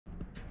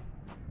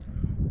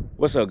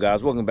What's up,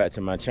 guys? Welcome back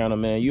to my channel,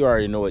 man. You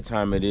already know what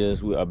time it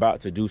is. We're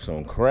about to do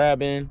some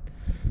crabbing.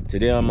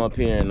 Today I'm up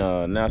here in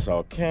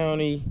Nassau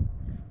County,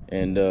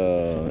 and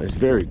it's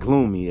very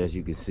gloomy, as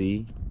you can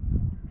see.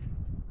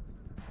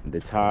 The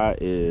tide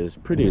is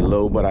pretty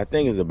low, but I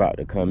think it's about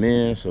to come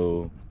in,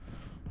 so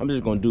I'm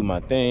just gonna do my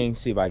thing,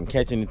 see if I can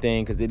catch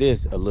anything, because it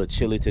is a little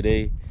chilly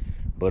today.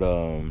 But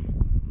I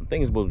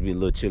think it's supposed to be a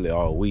little chilly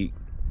all week,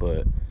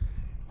 but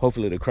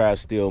hopefully the crab's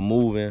still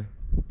moving,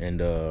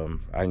 and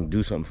I can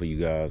do something for you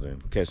guys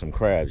and catch some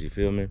crabs, you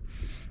feel me?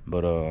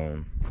 But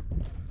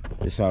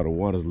this is how the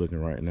water's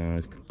looking right now.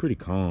 It's pretty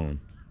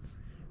calm,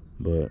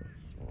 but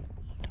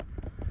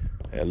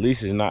at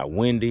least it's not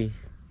windy.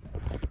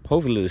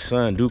 Hopefully the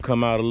sun do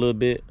come out a little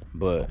bit,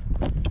 but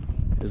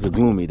it's a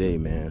gloomy day,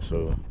 man,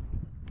 so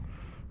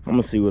I'm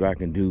gonna see what I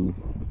can do.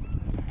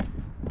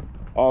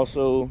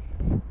 Also,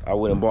 I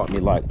went and bought me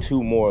like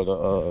 2 more of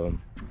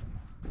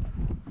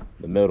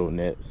the metal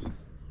nets.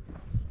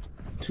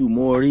 2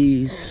 more of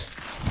these.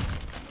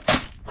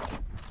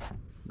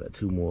 Got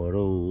 2 more of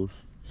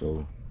those.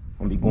 So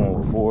I'm gonna be going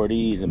with 4 of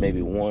these and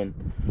maybe one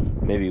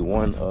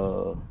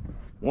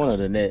of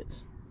the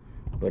nets.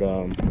 But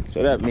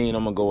so that means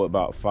I'm gonna go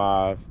about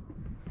 5.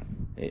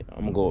 I'm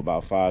gonna go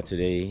about 5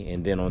 today,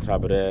 and then on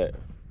top of that,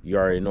 you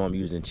already know I'm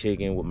using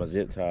chicken with my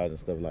zip ties and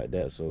stuff like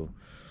that. So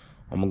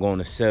I'm gonna go on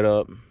the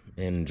setup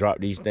and drop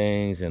these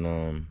things,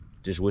 and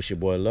just wish your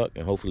boy luck,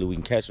 and hopefully we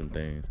can catch some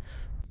things.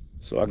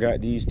 So I got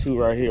these 2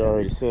 right here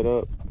already set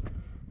up.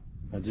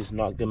 I just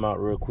knocked them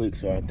out real quick,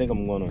 so I think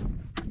I'm gonna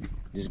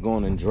just go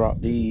on and drop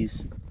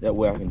these. That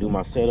way I can do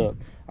my setup.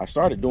 I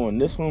started doing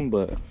this one,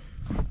 but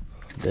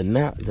the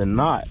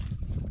knot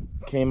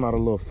came out a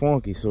little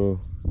funky, so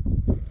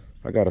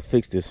I gotta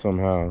fix this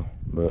somehow.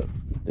 But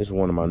this is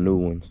one of my new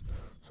ones,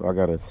 so I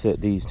gotta set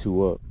these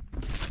 2 up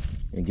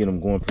and get them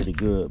going pretty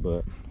good.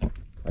 But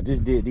I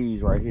just did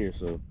these right here,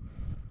 so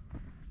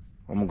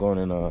I'm gonna go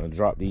and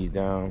drop these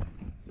down.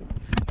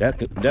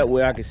 That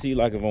way I can see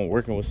like if I'm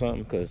working with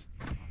something, because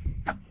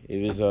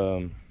if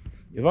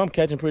I'm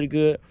catching pretty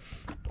good,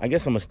 I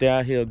guess I'm gonna stay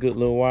out here a good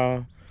little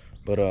while.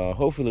 But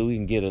hopefully we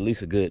can get at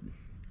least a good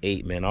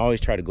 8, man. I always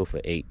try to go for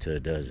 8 to a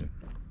dozen.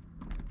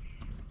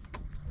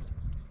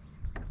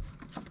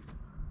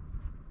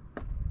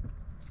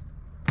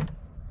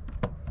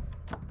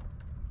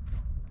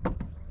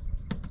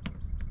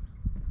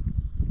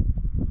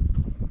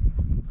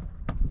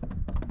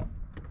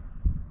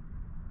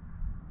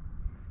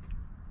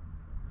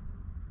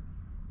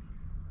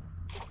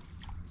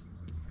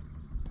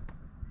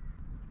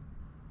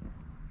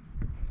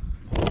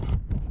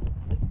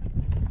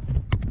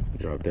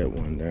 Drop that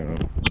one down.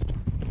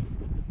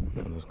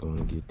 Now let's go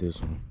and get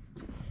this one.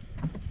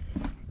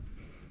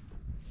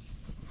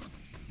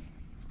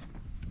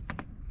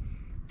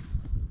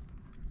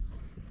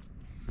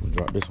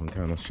 Drop this one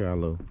kind of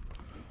shallow.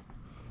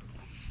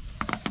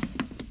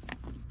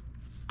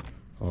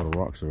 All the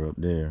rocks are up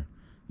there.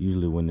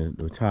 Usually when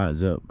the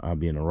tide's up, I'll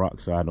be in the rock,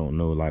 so I don't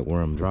know like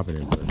where I'm dropping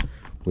it. But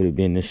with it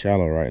being this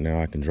shallow right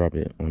now, I can drop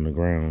it on the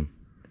ground.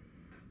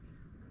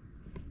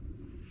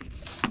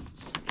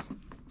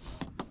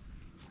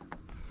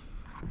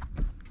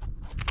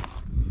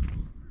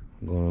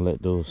 I'm gonna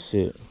let those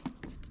sit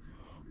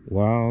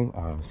while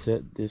I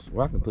set this.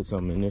 Well, I can put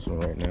something in this one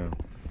right now,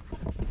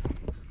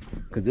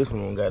 because this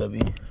one don't gotta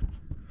be.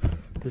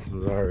 This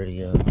one's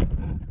already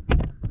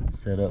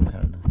set up,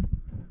 kind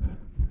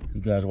of.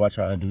 You guys watch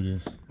how I do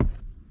this.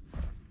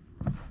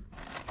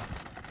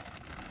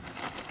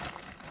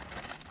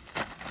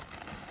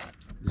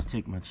 Just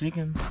take my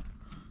chicken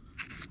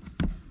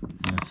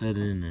and I set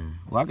it in there.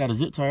 Well, I got a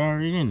zip tie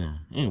already in there.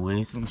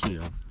 Anyways, let me show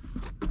y'all.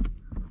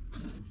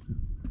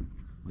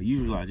 But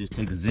usually I just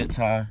take a zip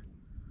tie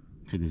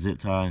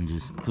and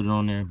just put it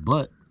on there.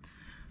 But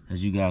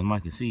as you guys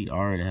might can see, I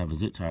already have a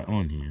zip tie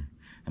on here,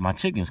 and my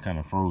chicken's kind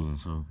of frozen,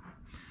 so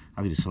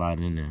I can just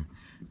slide it in there,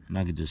 and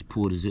I can just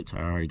pull the zip tie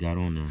I already got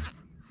on there.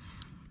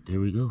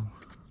 There we go.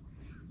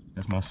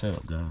 That's my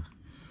setup, guys.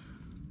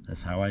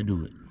 That's how I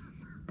do it.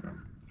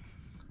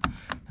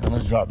 Now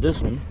let's drop this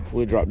one.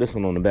 We'll drop this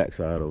one on the back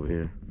side over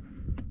here.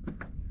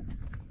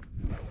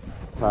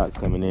 Tide's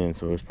coming in,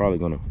 so it's probably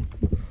gonna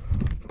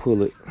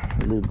pull it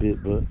a little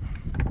bit, but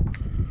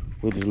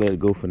we'll just let it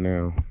go for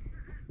now.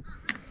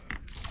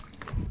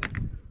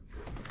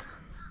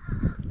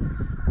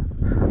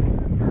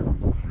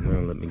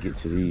 Now let me get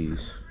to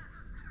these.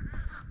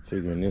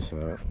 Figuring this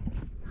out.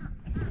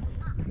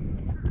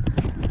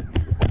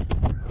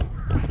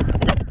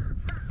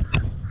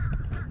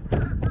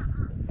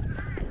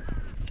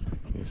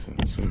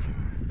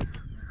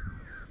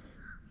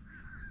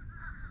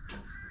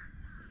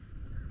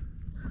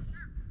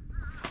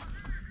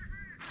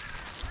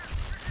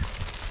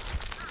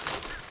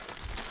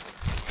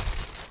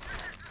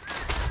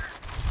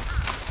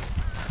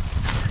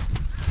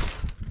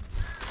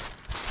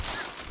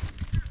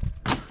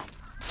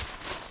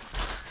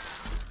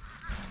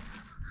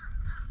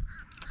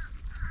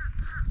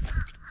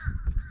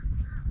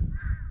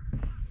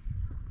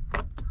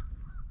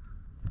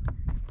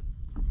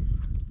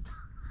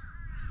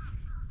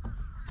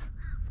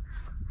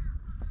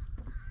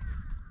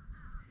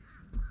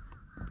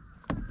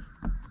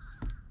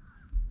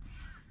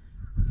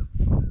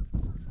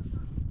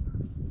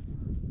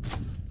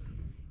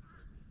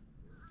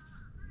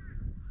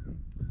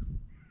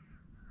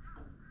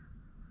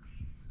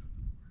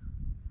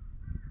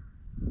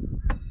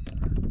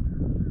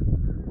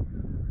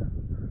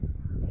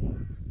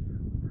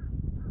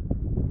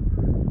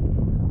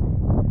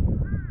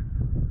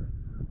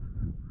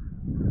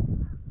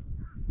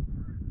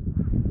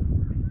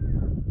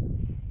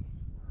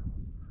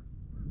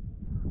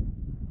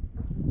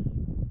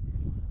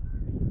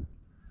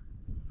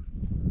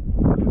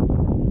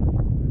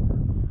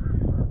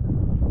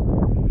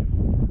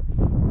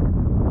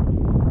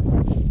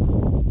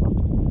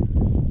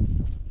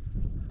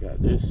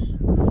 this.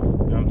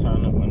 Now I'm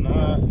tying up my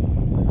knot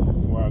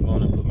before I go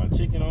in and put my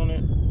chicken on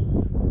it.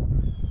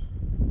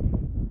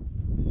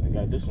 I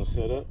got this one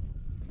set up.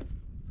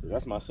 So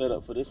that's my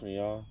setup for this one,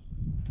 y'all.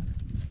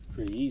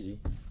 Pretty easy.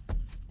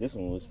 This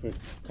one was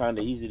kind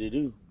of easy to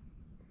do.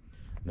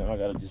 Now I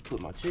gotta just put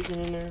my chicken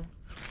in there.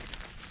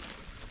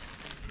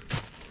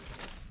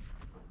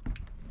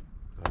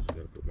 I just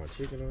gotta put my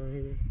chicken on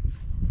here.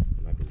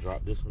 And I can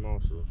drop this one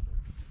also.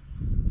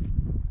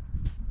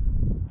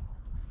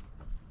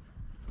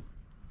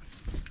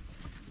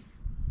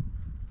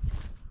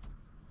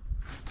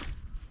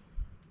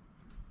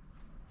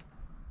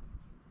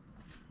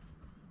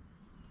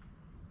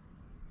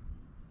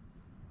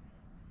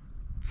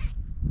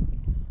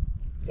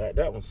 Got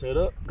that one set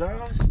up,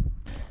 guys.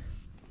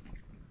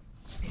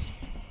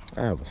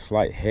 I have a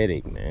slight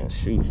headache, man.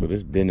 Shoot, so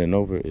this bending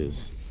over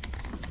is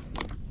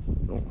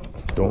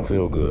don't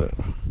feel good.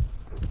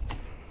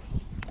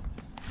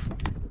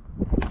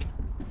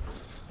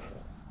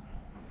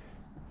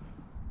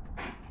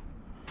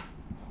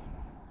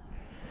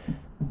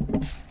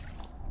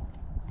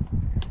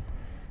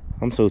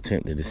 I'm so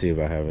tempted to see if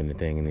I have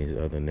anything in these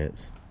other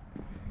nets,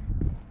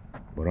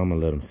 but I'm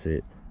gonna let them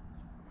sit.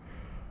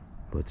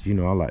 But you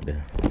know, I like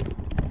to,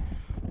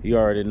 you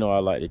already know I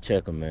like to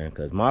check them, man,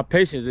 because my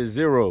patience is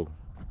 0.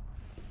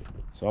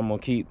 So I'm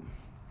gonna keep,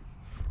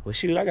 well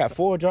shoot, I got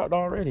 4 dropped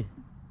already.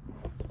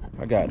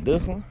 I got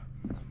this one,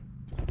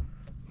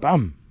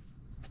 bam.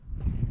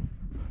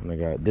 And I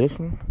got this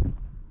one.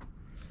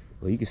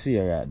 Well, you can see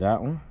I got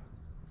that one.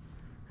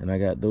 And I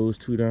got those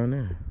 2 down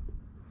there.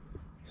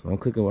 So I'm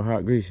cooking with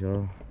hot grease,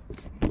 y'all.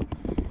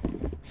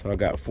 So I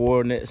got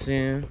 4 nets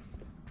in.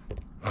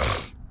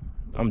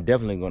 I'm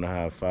definitely gonna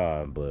have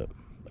 5, but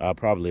I'll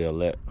probably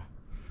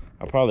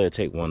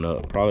take one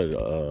up, probably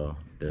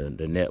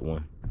the net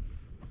one,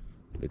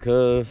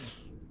 because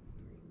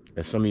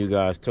as some of you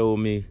guys told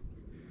me,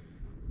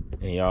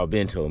 and y'all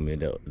been told me,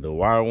 that the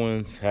wire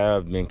ones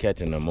have been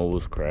catching the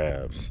most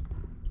crabs.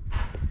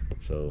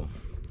 So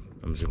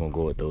I'm just gonna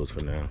go with those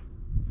for now,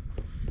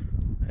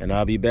 and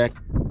I'll be back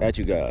at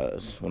you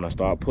guys when I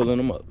start pulling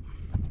them up.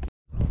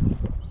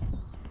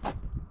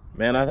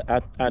 Man,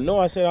 I know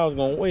I said I was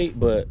gonna wait,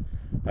 but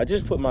I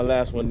just put my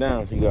last one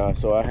down, you guys.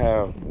 So I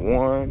have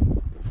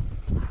 1,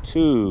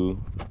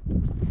 2,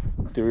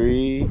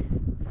 3,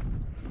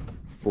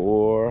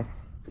 4,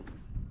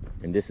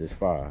 and this is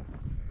 5.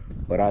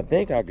 But I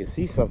think I can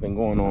see something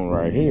going on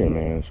right here,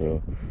 man.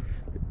 So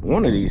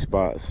one of these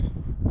spots,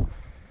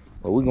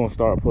 but we're gonna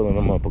start pulling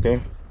them up,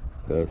 okay?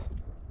 Because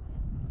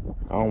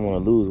I don't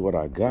want to lose what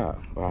I got.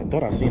 But I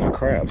thought I seen a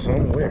crab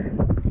somewhere.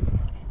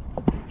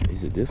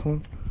 Is it this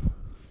one?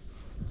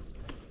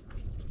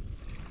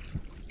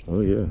 Oh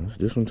yeah, it's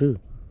this one too.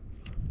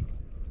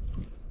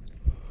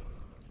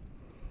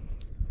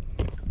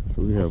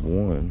 So we have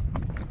one.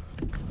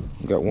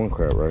 We got 1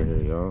 crab right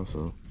here, y'all.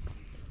 So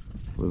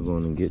we're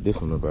going to get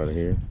this one up out of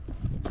here.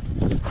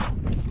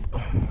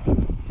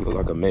 Look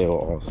like a male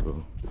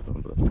also.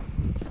 But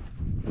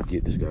we'll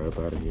get this guy up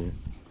out of here.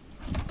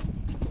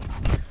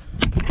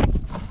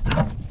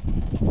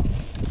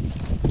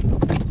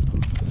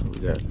 So we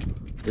got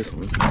this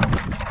one.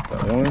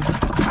 Got 1.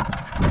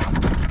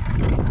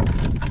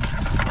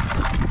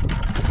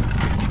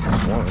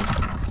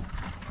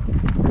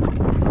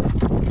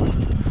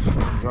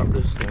 Drop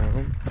this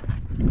down.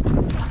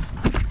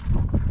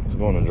 Just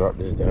going to drop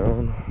this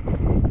down.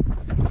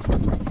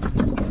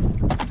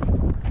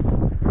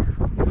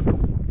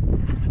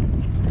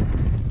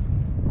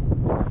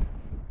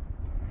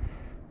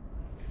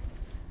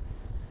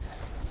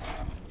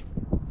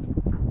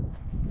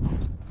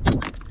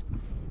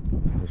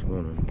 Just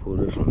going to pull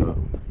this one up.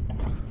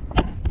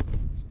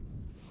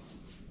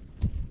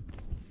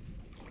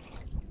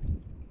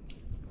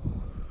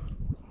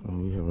 And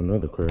we have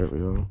another crab,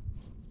 y'all.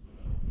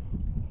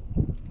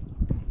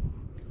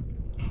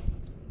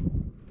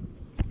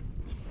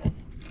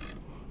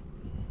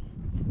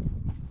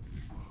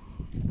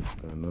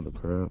 Got another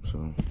crab, so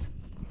I'm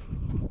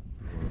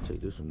gonna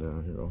take this one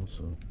down here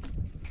also.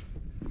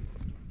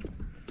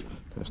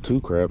 That's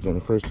 2 crabs on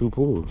the first 2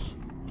 pulls.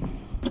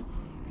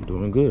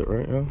 Doing good,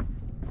 right, y'all?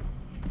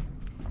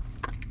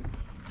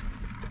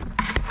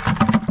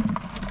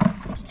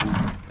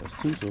 That's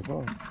 2 so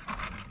far.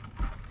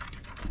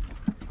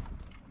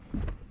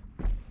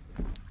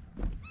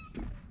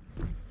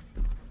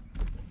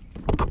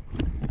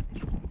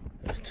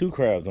 That's 2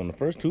 crabs on the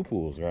first 2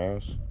 pulls,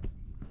 guys.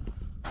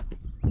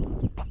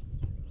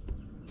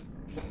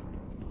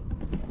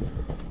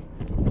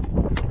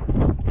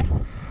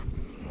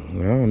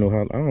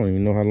 I don't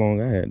even know how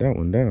long I had that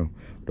one down.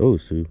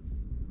 Those 2.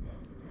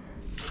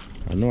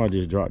 I know I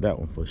just dropped that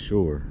one for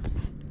sure.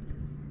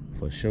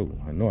 For sure.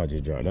 I know I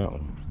just dropped that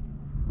one.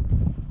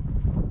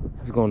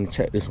 Let's go and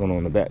check this one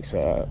on the back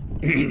side.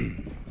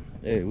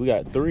 Hey, we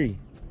got 3.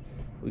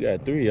 We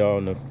got 3,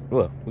 y'all.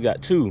 Well, we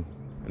got 2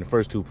 in the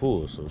first 2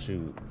 pulls. So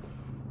shoot,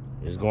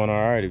 it's going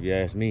all right if you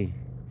ask me.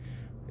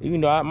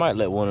 Even though I might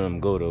let one of them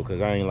go though,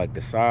 cause I ain't like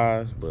the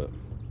size. But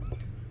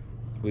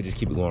we'll just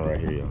keep it going right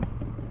here, y'all.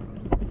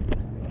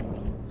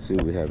 See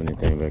if we have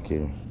anything back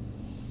here.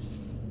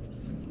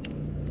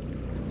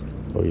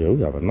 Oh yeah,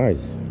 we have a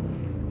nice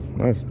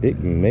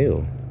big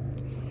male.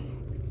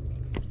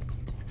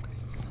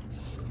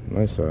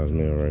 Nice size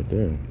male right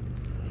there.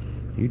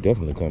 You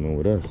definitely coming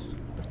with us.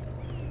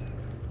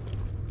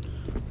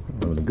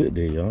 Having a good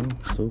day, y'all,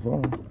 so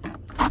far.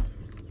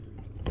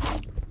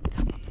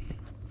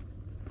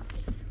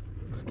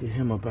 Let's get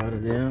him up out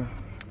of there.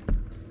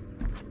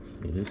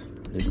 See this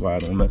why I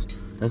don't mess.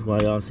 That's why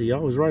y'all see,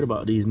 y'all was right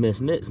about these mesh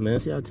nets, man.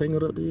 See how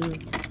tangled up they is?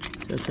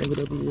 See how tangled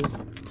up he is?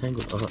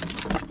 Tangled up.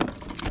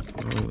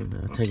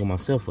 I tangle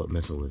myself up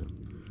messing with him.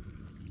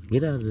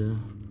 Get out of there.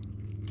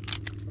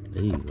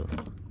 There you go.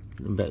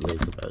 Them back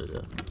legs up out of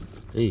there.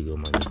 There you go,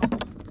 my guy.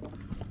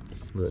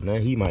 Look, now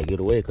he might get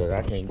away because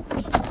I can't.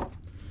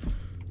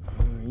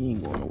 He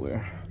ain't going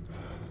nowhere.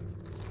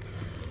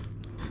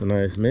 It's a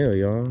nice male,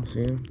 y'all.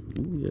 See him?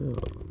 Ooh, yeah.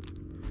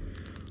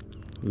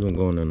 We're gonna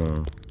go in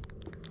and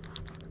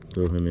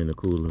throw him in the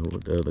cooler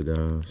with the other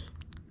guys.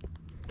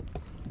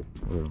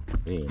 Well,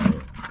 he ain't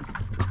there.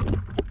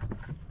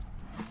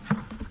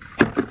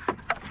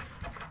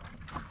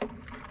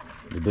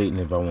 Debating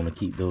if I want to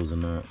keep those or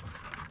not.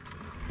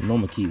 I know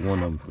I'm gonna keep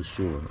one of them for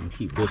sure. I'm gonna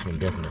keep this one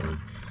definitely.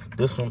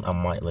 This one I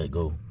might let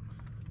go.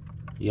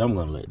 Yeah, I'm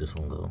gonna let this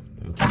one go.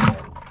 I'm gonna keep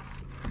that one.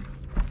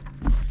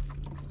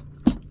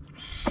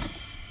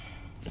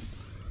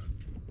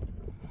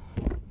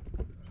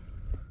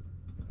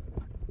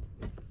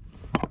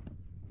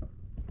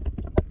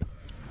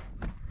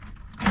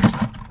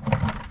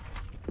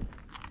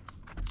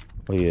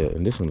 Oh yeah,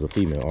 and this one's a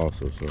female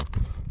also, so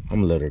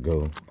I'm gonna let her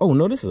go. Oh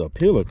no, this is a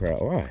pillar crab.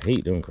 Oh, I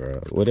hate them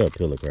crabs. Well, they're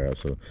pillar crabs.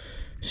 So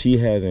she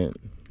hasn't,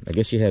 I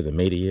guess she hasn't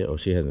made it yet, or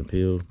she hasn't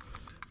peeled.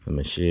 I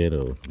mean, shed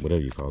or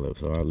whatever you call it.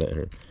 So I'll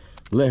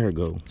let her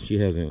go. She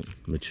hasn't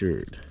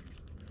matured.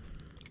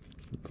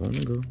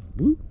 Gonna go.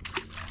 Whoop.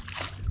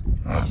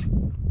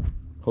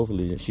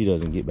 Hopefully she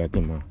doesn't get back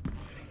in my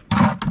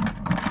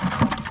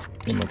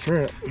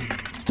trap.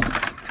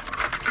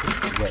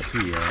 Got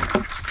two,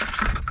 y'all.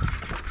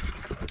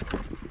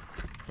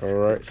 All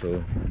right,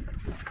 so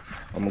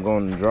I'm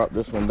going to drop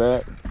this one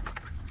back,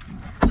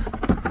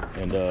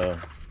 and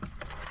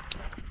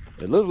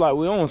it looks like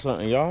we own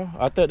something, y'all.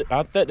 I thought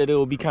that it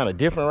would be kind of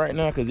different right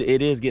now because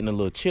it is getting a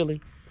little chilly.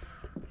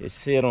 It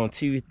said on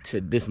TV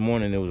this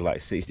morning it was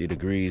like 60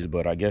 degrees,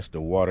 but I guess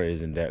the water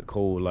isn't that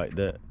cold like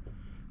that.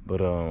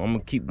 But I'm gonna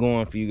keep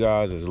going for you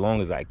guys as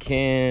long as I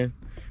can.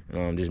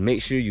 Just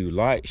make sure you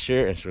like,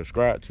 share, and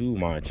subscribe to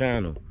my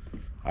channel.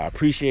 I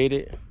appreciate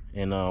it,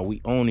 and we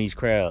own these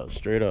crabs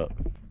straight up.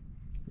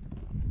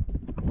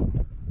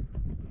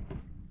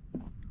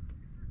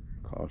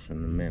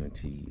 Caution the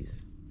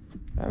manatees.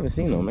 I haven't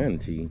seen no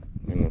manatee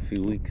in a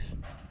few weeks.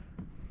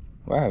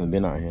 Well, I haven't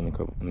been out here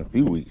in a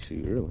few weeks,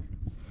 shoot, really.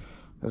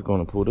 Let's go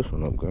and pull this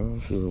one up,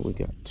 guys. See what we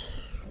got.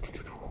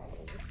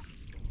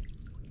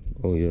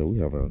 Oh yeah, we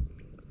have a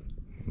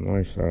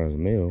nice size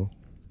male,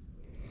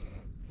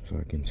 so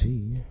I can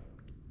see.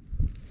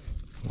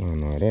 Oh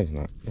no, that's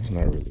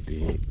not really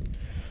big.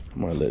 I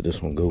might let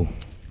this one go.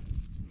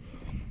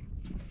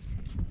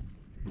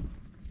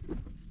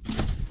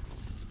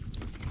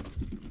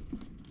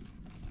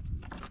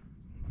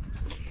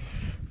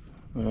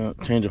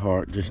 Change of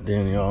heart just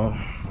then, y'all.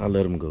 I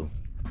let him go.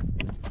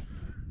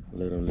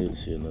 Let him live to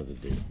see another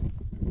day.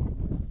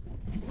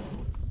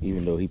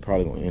 Even though he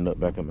probably gonna end up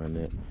back in my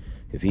net.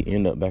 If he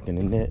end up back in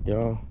the net,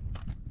 y'all,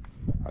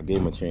 I gave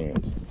him a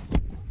chance.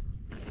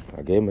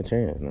 I gave him a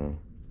chance now.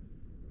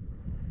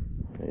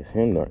 It's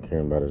him not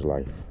caring about his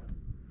life.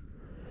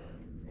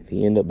 If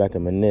he end up back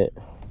in my net,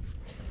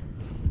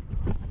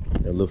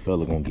 that little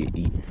fella gonna get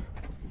eaten.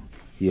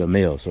 He a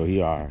male, so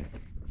he alright.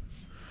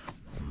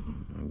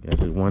 I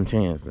guess it's one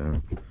chance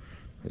now.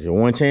 It's your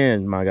one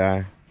chance, my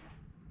guy.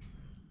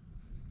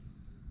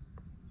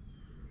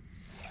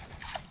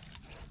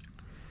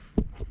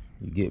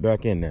 You get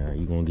back in there,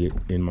 you're gonna get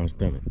in my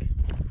stomach.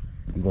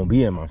 You're gonna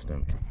be in my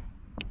stomach.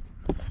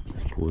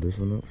 Let's pull this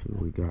one up, see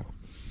what we got.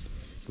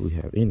 Do we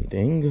have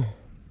anything?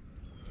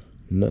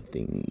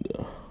 Nothing.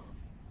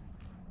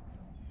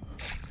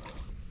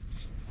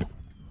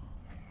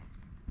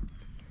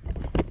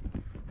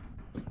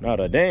 Not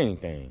a dang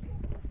thing.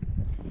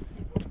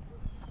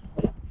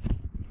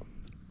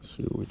 Let's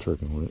see what we're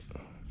tricking with.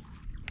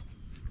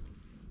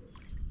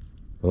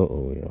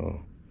 Uh-oh, y'all.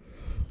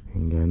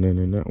 Ain't got nothing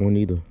in that one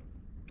either.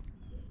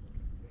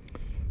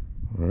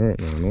 Alright,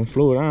 now don't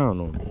slow down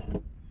on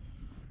me.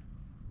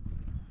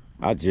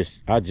 I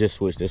just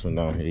switched this one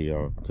down here,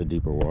 y'all, to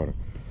deeper water.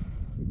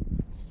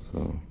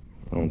 So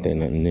I don't think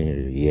nothing in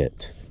here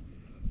yet.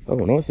 Oh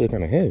no, it feels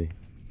kind of heavy.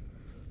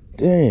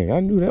 Dang, I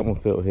knew that one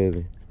felt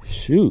heavy.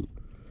 Shoot.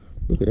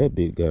 Look at that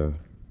big guy.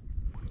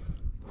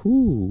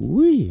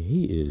 Whoo-wee,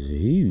 he is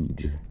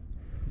huge.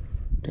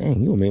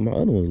 Dang, you gonna make my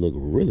other ones look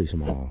really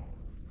small.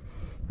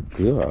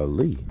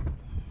 Golly.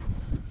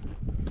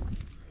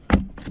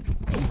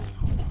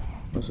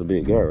 That's a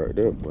big guy right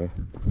there, boy.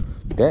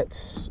 That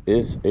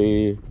is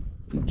a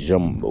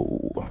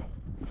jumbo.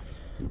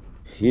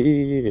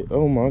 Yeah,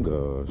 oh my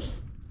gosh.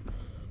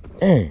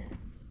 Dang.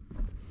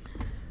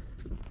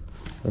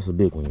 That's a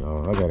big one,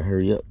 y'all. I gotta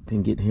hurry up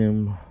and get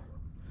him.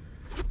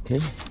 Okay.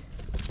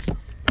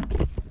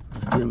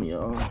 Get him,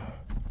 y'all.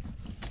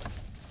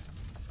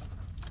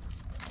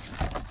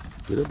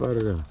 Get up out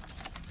of there.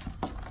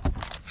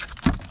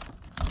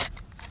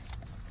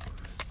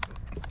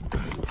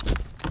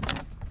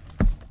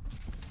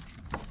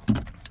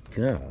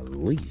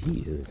 Golly,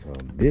 he is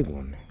a big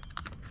one.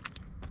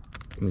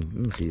 Let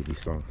me see if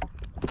he's soft.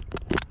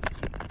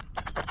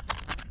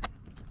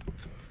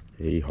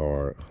 He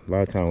hard. A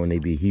lot of times when they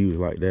be huge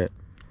like that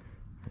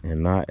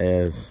and not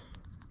as,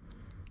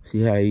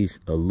 see how he's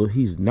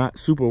not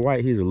super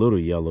white, he's a little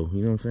yellow, you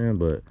know what I'm saying?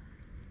 But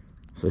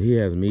so he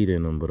has meat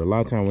in them, but a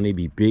lot of times when they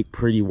be big,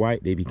 pretty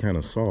white, they be kind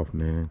of soft,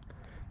 man.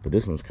 But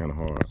this one's kind of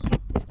hard.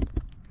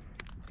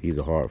 He's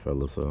a hard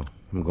fella, so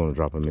I'm gonna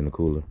drop him in the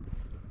cooler.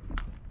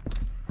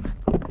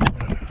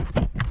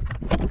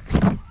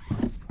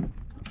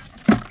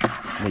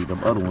 Make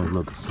them other ones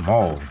look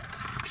small.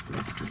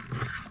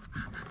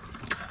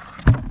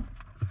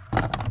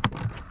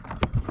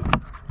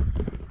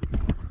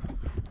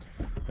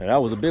 And that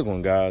was a big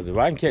one, guys. If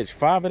I can catch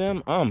 5 of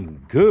them,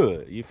 I'm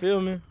good. You feel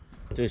me?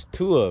 Just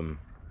 2 of them.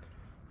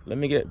 Let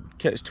me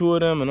catch 2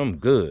 of them and I'm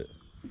good.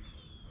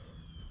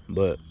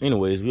 But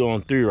anyways, we're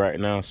on 3 right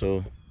now,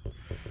 so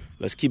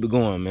let's keep it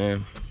going,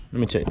 man. Let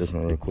me check this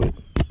one real quick.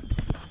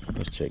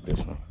 Let's check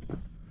this one.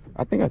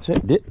 I think I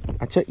checked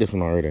this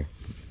one already.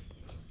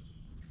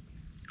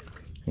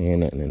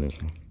 Ain't nothing in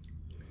this one.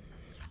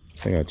 I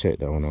think I checked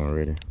that one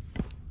already.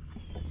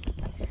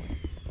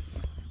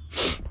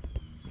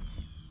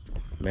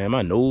 Man,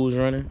 my nose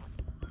running.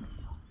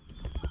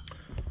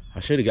 I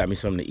should have got me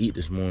something to eat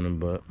this morning,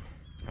 but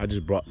I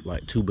just brought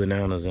like 2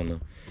 bananas and a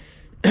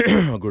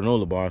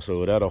granola bar,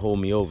 so that'll hold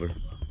me over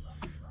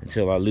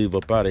until I leave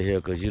up out of here,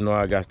 because you know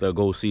I got to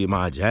go see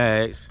my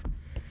Jags.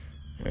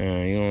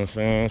 And you know what I'm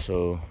saying?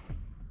 So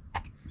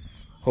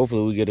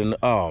hopefully we get in.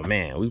 Oh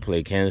man, we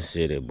play Kansas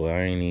City, but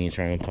I ain't even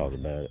trying to talk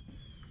about it.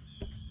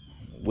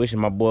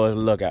 Wishing my boys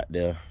luck out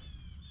there.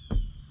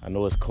 I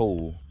know it's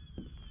cold.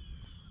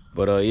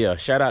 But yeah,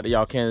 shout out to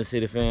y'all Kansas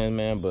City fans,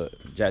 man. But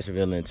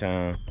Jacksonville in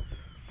town.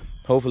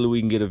 Hopefully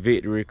we can get a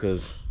victory,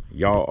 because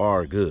y'all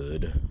are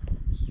good.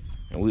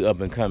 And we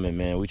up and coming,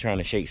 man. We trying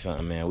to shake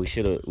something, man. We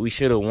should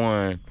have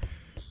won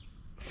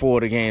 4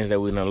 of the games that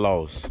we done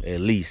lost,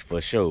 at least,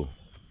 for sure.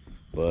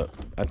 But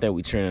I think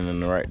we trending in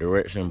the right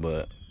direction,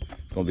 but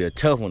it's gonna be a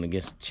tough one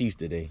against the Chiefs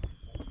today.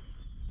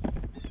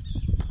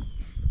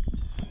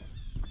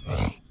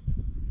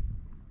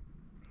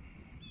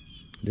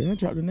 Did I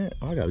drop the net?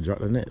 Oh, I gotta drop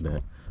the net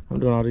back. I'm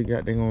doing all this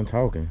goddamn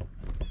talking.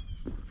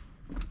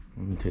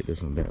 Let me take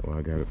this one back where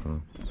I got it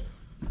from.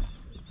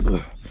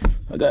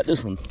 I got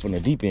this one from the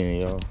deep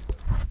end, y'all.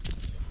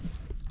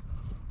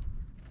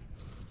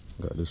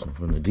 Got this one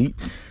from the deep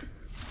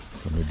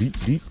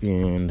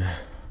end.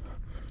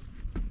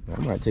 I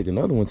might take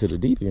another one to the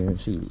deep end.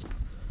 Shoot,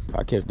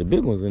 I catch the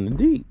big ones in the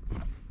deep.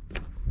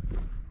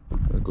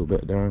 Let's go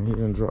back down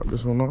here and drop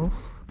this one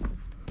off.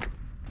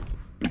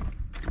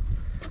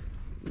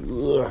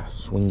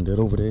 Swing that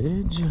over the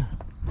edge.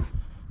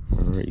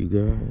 All right, you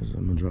guys,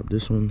 I'm gonna drop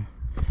this one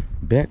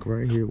back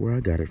right here where I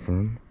got it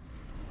from.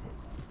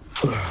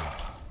 There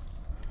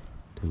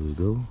we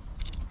go.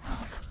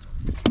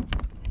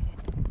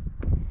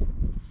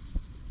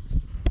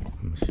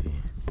 Let's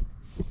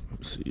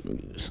see, let me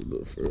get this a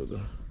little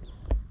further.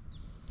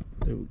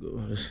 There we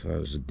go. This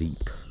side is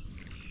deep.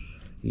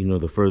 You know,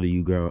 the further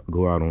you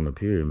go out on the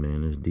pier,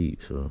 man, it's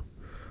deep. So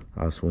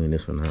I'll swing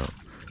this one out.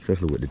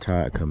 Especially with the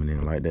tide coming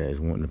in like that, is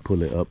wanting to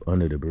pull it up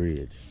under the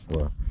bridge,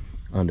 well,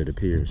 under the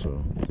pier.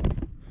 So,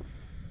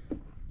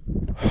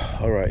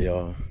 all right,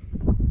 y'all.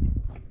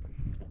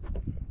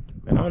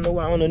 And I don't know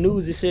why on the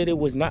news it said it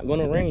was not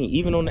gonna rain.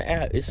 Even on the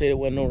app, it said it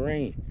wasn't no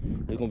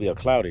rain. It's gonna be a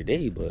cloudy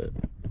day, but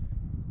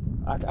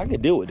I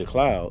can deal with the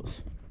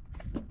clouds.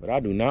 But I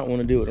do not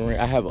want to deal with the rain.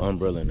 I have an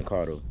umbrella in the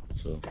car though,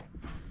 so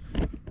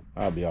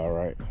I'll be all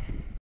right.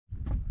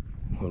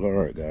 Well, all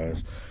right,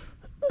 guys.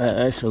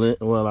 Actually,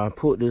 well, I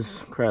put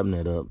this crab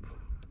net up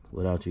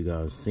without you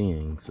guys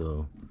seeing,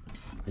 so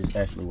it's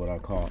actually what I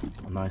caught,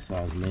 a nice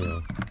sized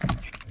male.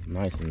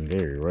 Nice and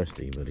very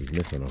rusty, but he's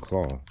missing a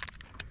claw.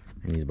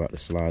 And he's about to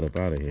slide up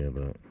out of here,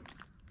 but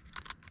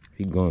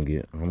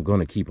I'm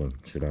gonna keep him,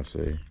 should I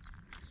say.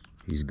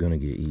 He's gonna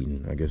get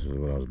eaten, I guess is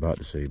what I was about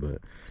to say, but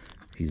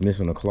he's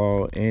missing a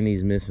claw and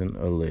he's missing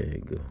a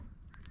leg.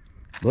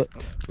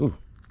 But, ooh,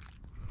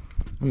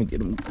 let me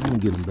get him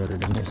better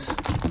than this.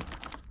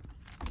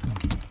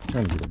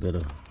 Trying to get a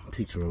better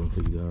picture of him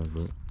for you guys,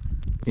 but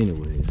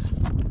anyways,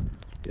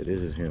 yeah,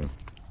 this is him.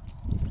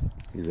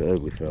 He's an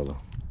ugly fella,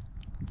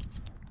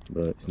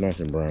 but it's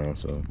nice and brown,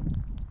 so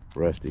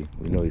rusty.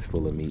 We know he's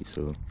full of meat,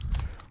 so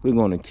we're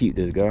going to keep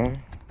this guy.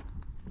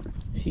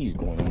 He's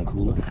going in the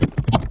cooler.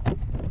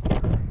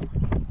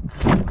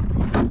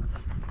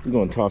 We're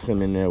going to toss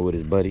him in there with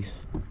his buddies.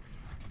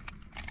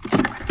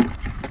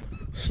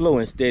 Slow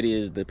and steady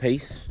is the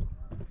pace.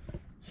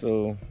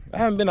 So I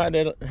haven't been out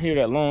there here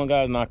that long,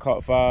 guys, and I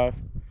caught 5,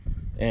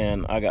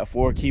 and I got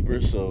 4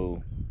 keepers,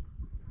 so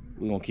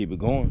we're gonna keep it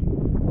going.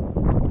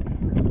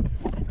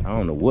 I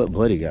don't know what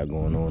Buddy got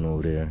going on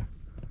over there.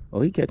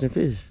 Oh, he catching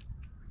fish.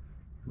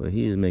 But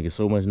he is making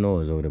so much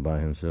noise over there by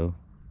himself.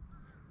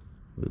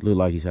 It look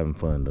like he's having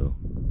fun though.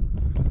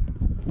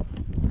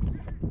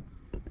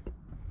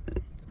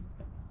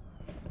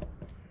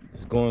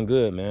 It's going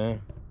good,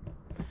 man.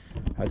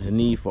 I just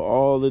need for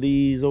all of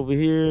these over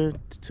here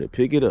to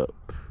pick it up.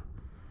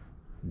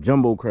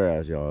 Jumbo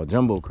crabs, y'all.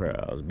 Jumbo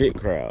crabs, big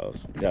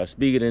crabs. Gotta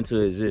speak it into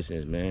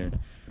existence, man.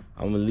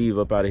 I'm gonna leave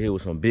up out of here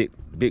with some big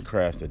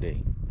crabs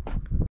today.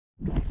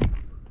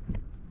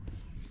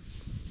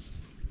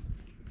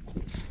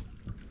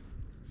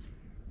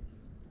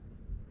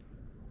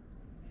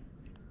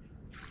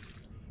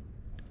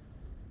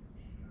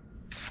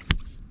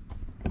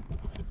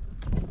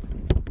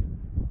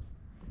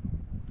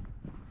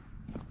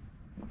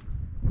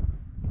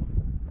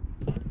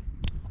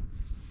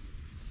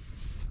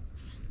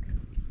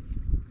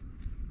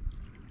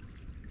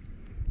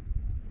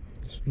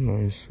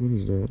 Nice. What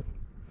is that?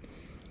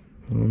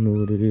 I don't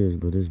know what it is,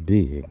 but it's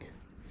big.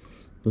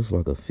 Looks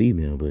like a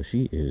female, but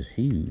she is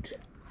huge.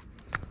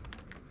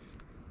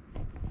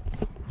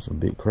 That's a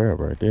big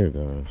crab right there,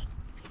 guys.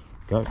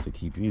 Got to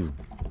keep you.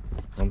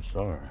 I'm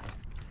sorry.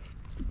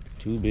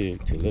 Too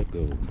big to let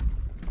go.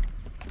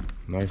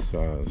 Nice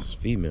size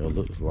female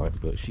looks like,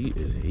 but she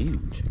is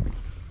huge.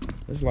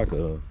 It's like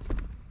a...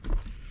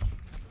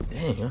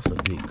 Dang, that's a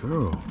big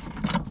girl.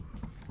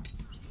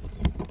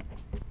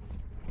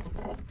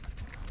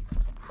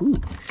 Ooh,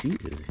 she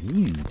is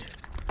huge.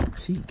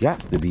 She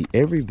got to be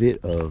every bit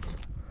of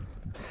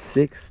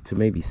 6 to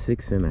maybe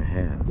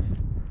 6.5.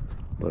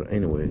 But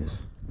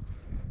anyways,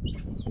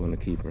 I'm gonna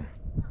keep her.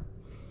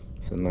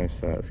 It's a nice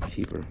size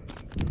keeper.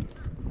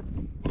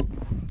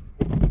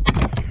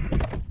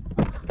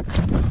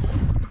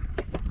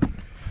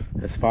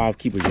 That's 5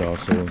 keepers, y'all.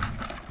 So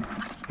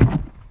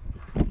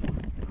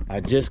I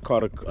just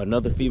caught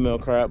another female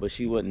crab, but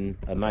she wasn't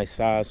a nice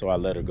size, so I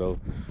let her go.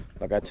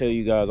 Like I tell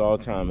you guys all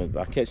the time, if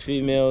I catch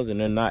females and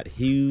they're not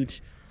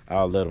huge,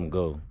 I'll let them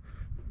go.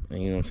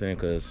 And you know what I'm saying?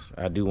 Because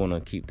I do want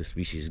to keep the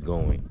species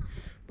going.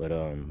 But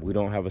we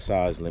don't have a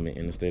size limit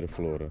in the state of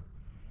Florida.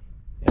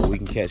 And we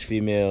can catch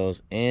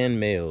females and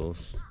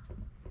males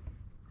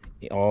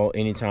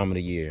any time of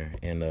the year.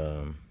 And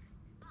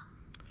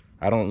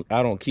I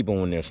don't keep them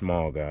when they're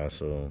small, guys.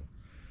 So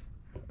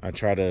I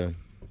try to,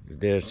 if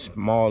they're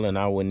small and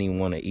I wouldn't even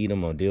want to eat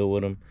them or deal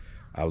with them,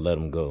 I'll let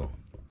them go.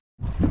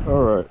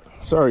 All right,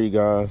 sorry you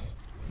guys.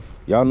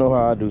 Y'all know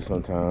how I do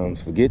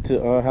sometimes. Forget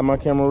to have my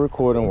camera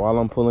recording while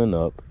I'm pulling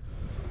up.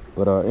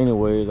 But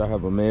anyways, I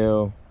have a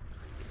male.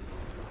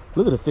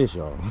 Look at the fish,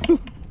 y'all.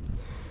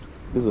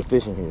 There's a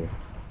fish in here.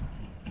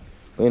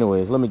 But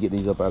anyways, let me get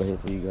these up out of here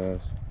for you guys.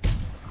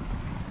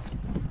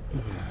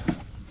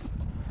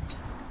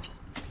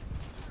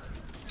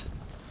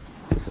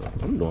 Listen,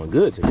 I'm doing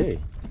good today.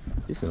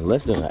 It's in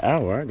less than an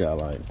hour. I got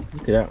like,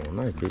 look at that one,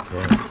 nice big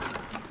crab.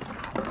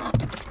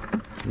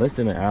 Less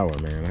than an hour,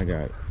 man. I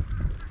got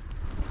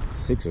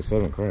 6 or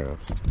 7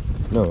 crabs.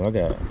 No, I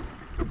got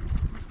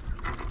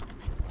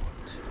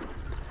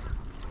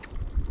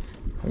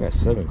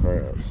 7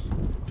 crabs.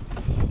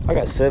 I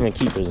got 7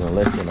 keepers in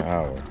less than an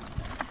hour.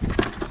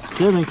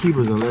 7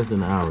 keepers in less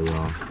than an hour,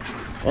 y'all.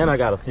 And I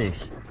got a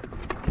fish.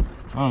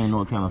 I don't even know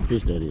what kind of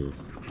fish that is.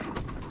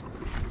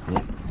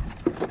 Yeah.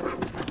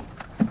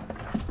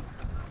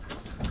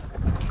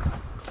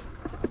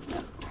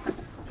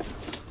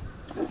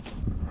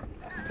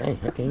 Dang,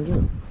 I can't get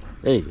him.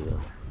 There you go.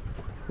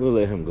 We'll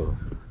let him go.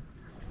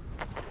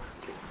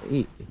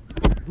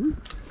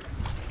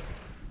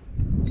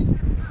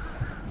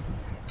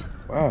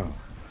 Wow.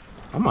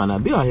 I might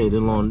not be out here this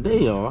long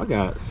day, y'all. I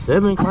got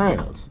 7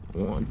 crabs.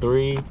 1,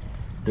 3,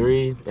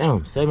 3.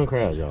 Damn, 7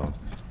 crabs, y'all.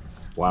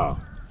 Wow.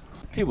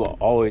 People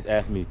always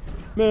ask me,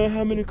 man,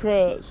 how many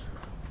crabs?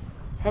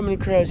 How many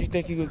crabs you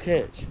think you could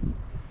catch?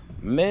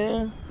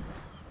 Man.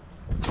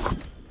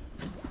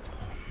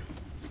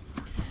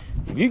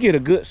 If you get a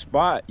good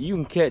spot, you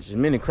can catch as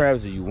many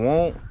crabs as you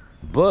want,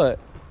 but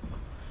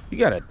you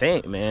gotta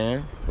think,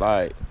 man.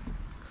 Like,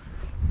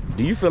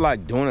 do you feel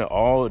like doing it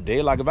all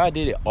day? Like, if I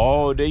did it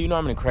all day, you know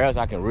how many crabs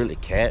I can really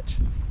catch?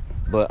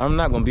 But I'm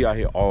not gonna be out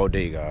here all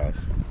day,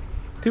 guys.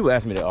 People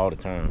ask me that all the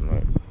time.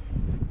 Like,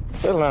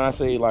 that's when I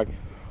say, like,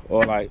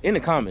 or like in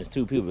the comments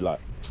too, people be like,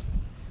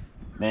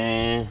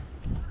 man,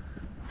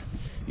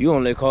 you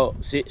only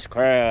caught 6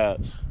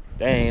 crabs,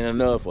 that ain't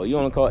enough. Or you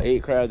only caught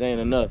 8 crabs, that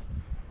ain't enough.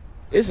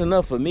 It's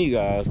enough for me,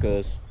 guys,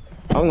 because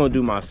I'm gonna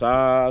do my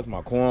sides,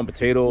 my corn,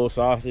 potato,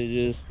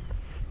 sausages,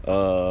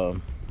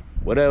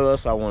 whatever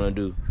else I want to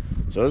do.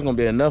 So it's gonna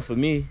be enough for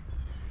me,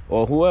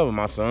 or whoever,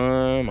 my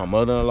son, my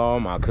mother-in-law,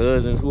 my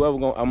cousins, whoever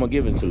I'm gonna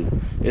give it to.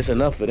 It's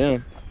enough for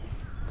them,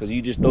 because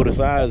you just throw the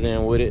sides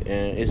in with it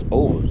and it's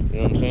over. You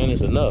know what I'm saying?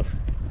 It's enough.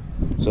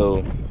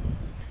 So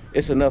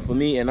it's enough for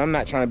me, and I'm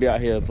not trying to be out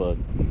here for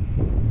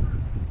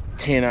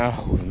 10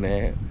 hours,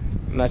 man.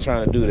 I'm not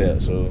trying to do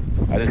that. So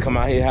I just come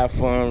out here, have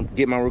fun,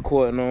 get my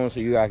recording on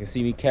so you guys can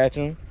see me catch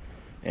them,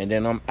 and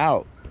then I'm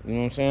out. You know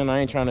what I'm saying? I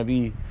ain't trying to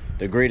be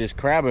the greatest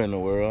crabber in the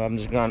world. I'm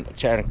just trying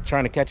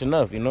to catch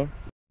enough, you know.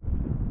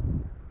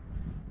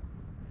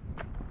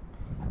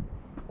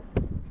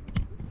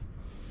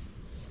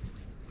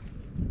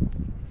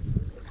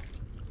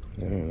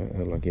 Damn, that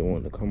looked like it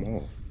wanted to come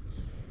off.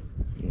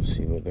 Let's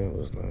see what that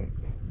was like.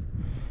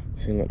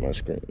 Seemed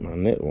like my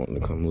net wanted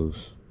to come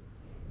loose.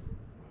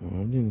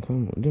 Well, it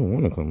didn't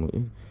want to come loose.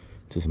 It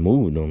just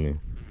moved on me.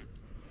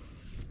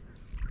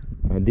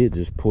 I did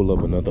just pull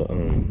up another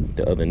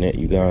the other net,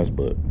 you guys,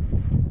 but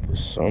for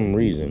some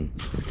reason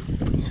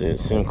it said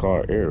SIM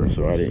card error,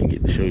 so I didn't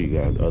get to show you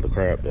guys the other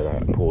crab that I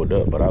pulled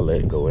up, but I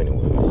let it go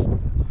anyways.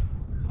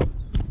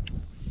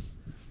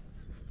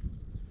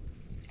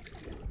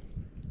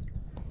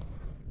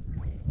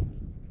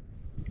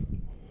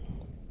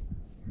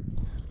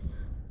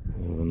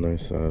 A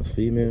nice size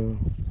female,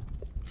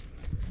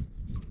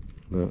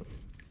 but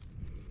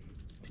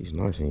she's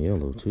nice and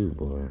yellow too,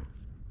 boy.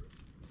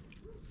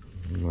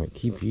 I might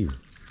keep you.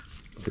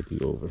 Flip you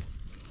over.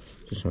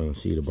 Just trying to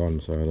see the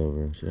bottom side of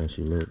her. See how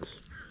she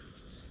looks.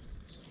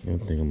 I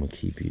think I'm gonna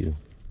keep you.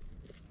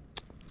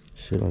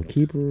 Should I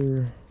keep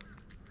her?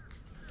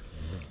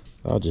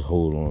 I'll just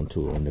hold on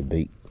to her and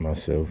debate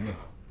myself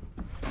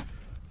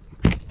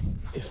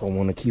if I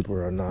want to keep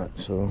her or not.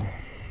 So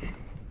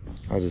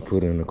I'll just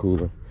put her in the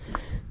cooler.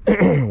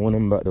 When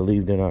I'm about to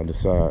leave, then I'll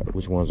decide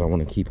which ones I want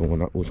to keep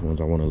and which ones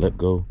I want to let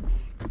go.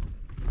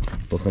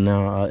 But for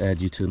now, I'll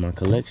add you to my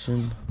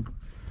collection.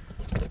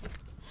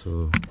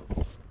 So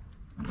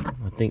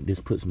I think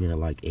this puts me at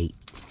like 8.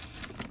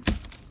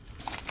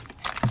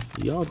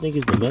 Do y'all think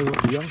it's the mellow?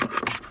 Y'all?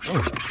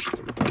 Oh.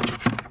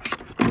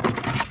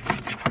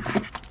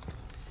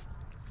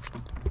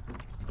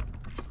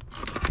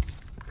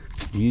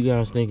 Do you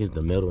guys think it's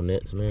the metal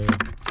nets, man?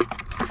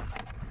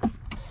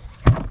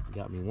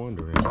 Got me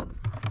wondering.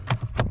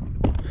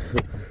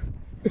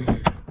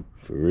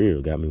 For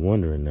real, got me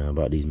wondering now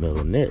about these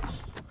metal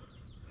nets.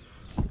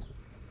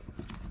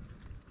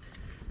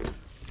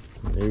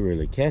 They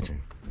really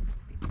catching.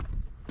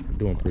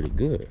 Doing pretty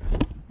good.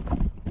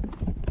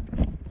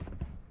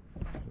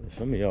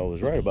 Some of y'all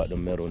was right about the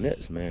metal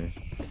nets, man.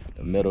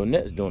 The metal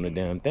nets doing the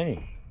damn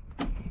thing.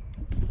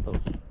 Oh,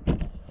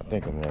 I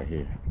think I'm right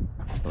here.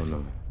 Oh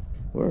no.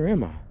 Where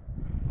am I?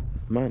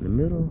 Am I in the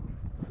middle?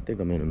 I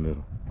think I'm in the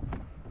middle.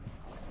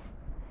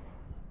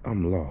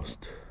 I'm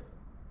lost.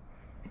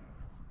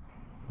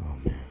 Oh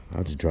man,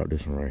 I'll just drop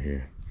this one right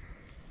here.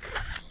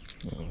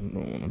 I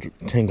don't want to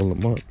tangle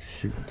them up.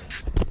 Shoot.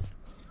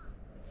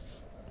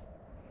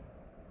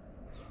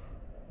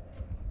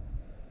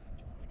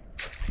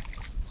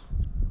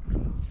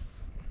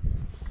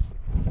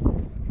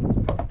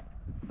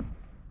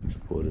 Let's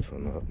pull this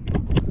one up.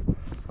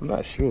 I'm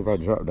not sure if I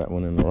dropped that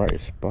one in the right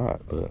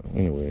spot, but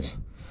anyways,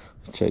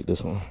 let's check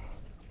this one.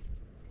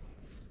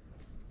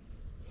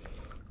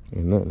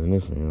 Ain't nothing in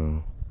this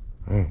one,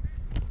 y'all. Dang.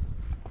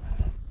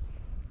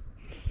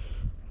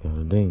 Got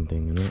a dang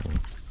thing in that one.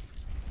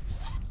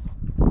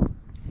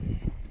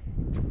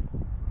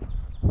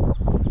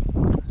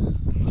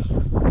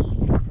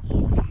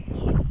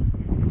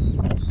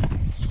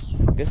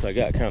 I guess I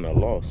got kind of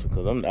lost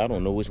because I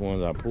don't know which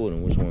ones I pulled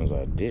and which ones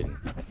I didn't.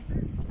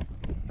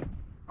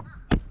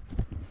 I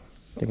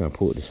think I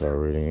pulled this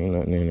already. Ain't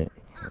nothing in it.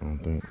 I don't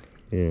think.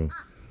 Yeah.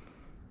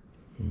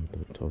 I'm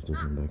gonna toss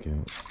this one back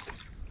out.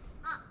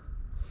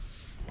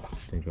 I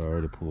think I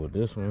already pulled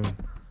this one.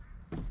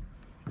 I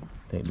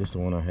think this is the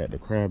one I had the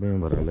crab in,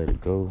 but I let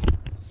it go.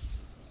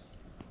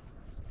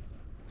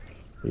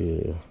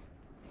 Yeah.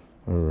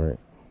 All right.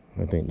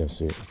 I think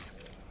that's it.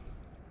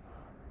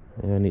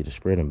 Yeah, I need to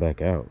spread them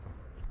back out.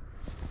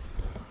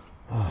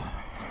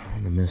 I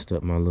messed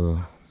up my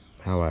little,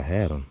 how I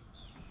had them.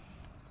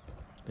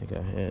 I think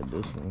I had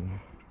this one.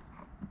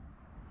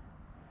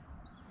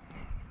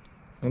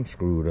 I'm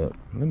screwed up.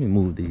 Let me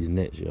move these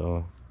nets,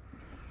 y'all.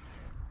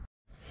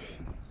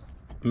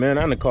 Man,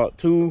 I done caught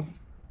two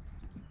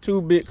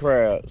big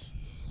crabs.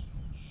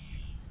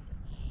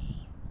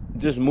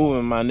 Just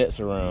moving my nets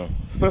around.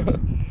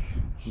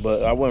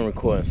 But I wasn't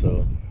recording,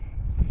 so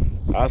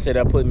I say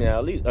that put me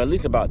at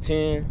least about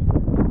 10.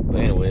 But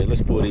anyway,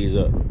 let's pull these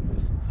up.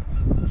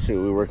 See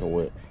what we're working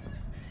with.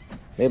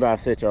 Maybe I'll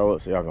set y'all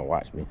up so y'all can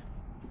watch me.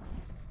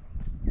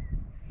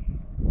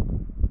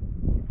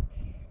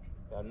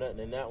 Got nothing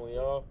in that one,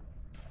 y'all.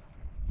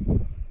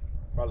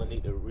 Probably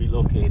need to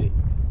relocate it.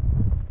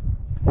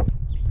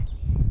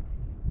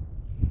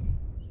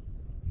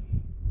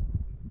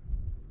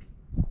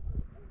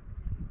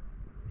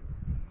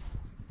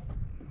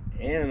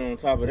 And on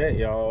top of that,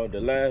 y'all,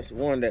 the last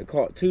one that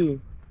caught 2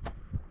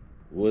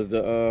 was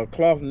the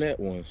cloth net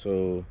one.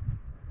 So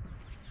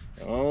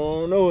I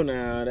don't know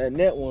now. That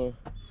net one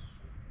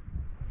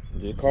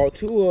just caught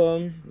 2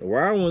 of them. The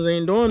wire ones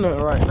ain't doing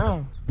nothing right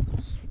now.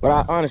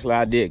 But honestly,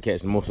 I did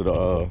catch most of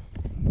the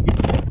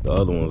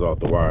other ones off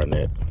the wire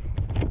net.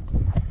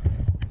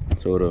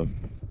 So the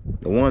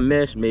one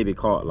mesh maybe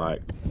caught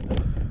like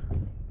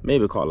 4,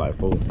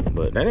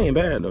 but that ain't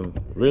bad though.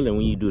 Really,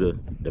 when you do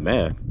the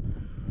math.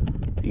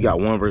 You got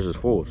 1 versus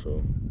 4,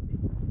 so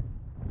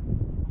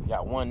you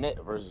got 1 net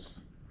versus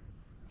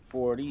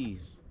 4 of these.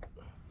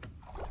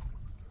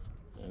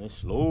 And it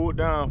slowed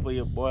down for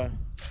you, boy.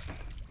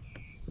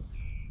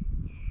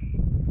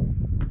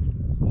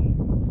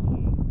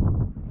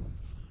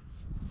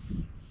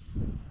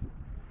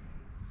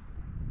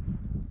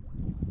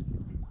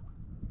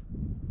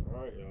 All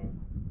right, y'all.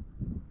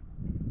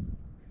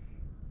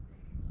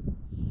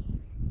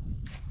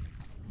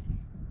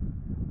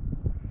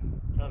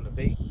 Trying to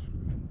debate.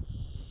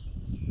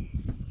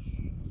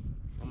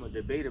 I'm gonna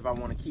debate if I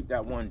want to keep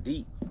that one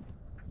deep.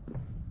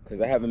 Because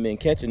I haven't been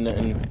catching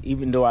nothing,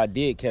 even though I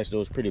did catch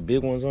those pretty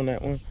big ones on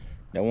that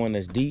one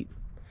that's deep.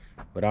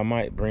 But I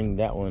might bring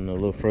that one a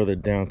little further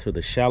down to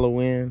the shallow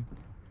end.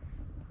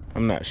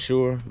 I'm not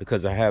sure,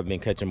 because I have been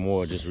catching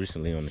more just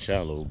recently on the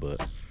shallow,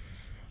 but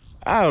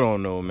I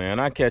don't know, man.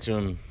 I catch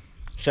them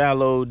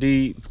shallow,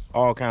 deep,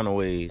 all kind of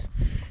ways.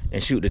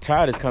 And shoot, the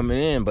tide is coming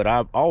in, but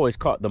I've always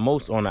caught the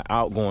most on the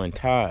outgoing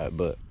tide,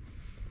 but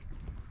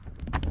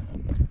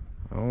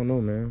I don't know,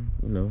 man.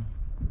 You know,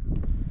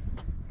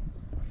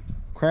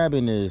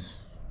 crabbing is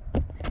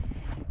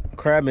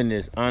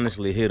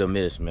honestly hit or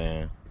miss,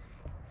 man.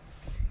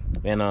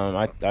 And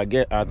I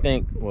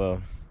think,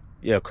 well,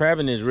 yeah,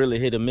 crabbing is really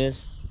hit or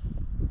miss.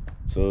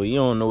 So you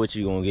don't know what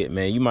you're gonna get,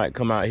 man. You might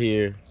come out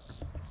here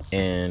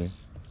and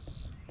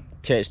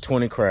catch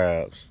 20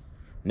 crabs.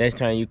 Next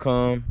time you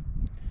come,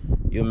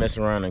 you'll mess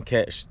around and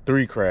catch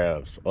 3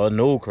 crabs or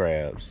no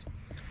crabs.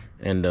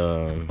 And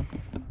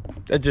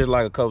that's just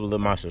like a couple of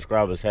my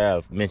subscribers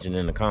have mentioned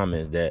in the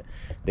comments, that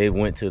they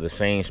went to the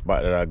same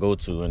spot that I go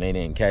to and they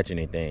didn't catch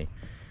anything.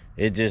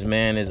 It just,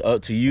 man, it's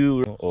up to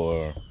you,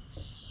 or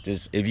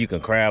just if you can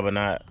crab or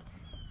not.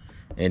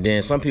 And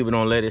then some people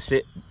don't let it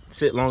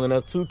sit long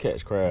enough to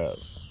catch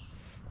crabs.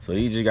 So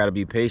you just got to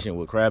be patient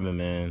with crabbing,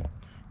 man.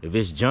 If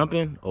it's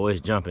jumping,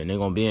 it's jumping. They're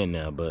going to be in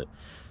there. But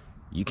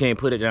you can't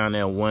put it down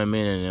there 1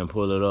 minute and then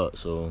pull it up.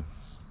 So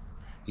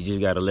you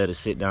just got to let it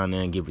sit down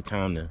there and give it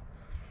time to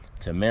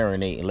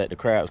marinate and let the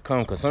crabs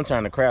come. Because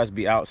sometimes the crabs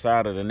be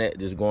outside of the net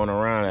just going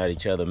around at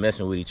each other,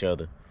 messing with each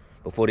other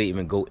before they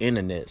even go in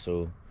the net.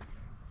 So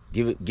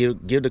give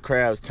the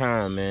crabs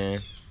time, man.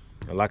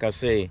 And like I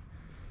say,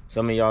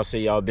 some of y'all say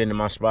y'all been to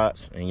my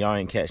spots and y'all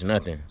ain't catch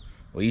nothing.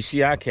 Well, you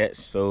see I catch,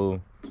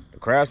 so the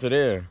crabs are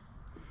there.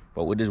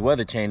 But with this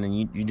weather changing,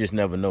 you just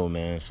never know,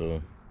 man.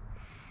 So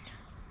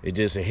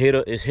it's hit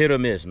or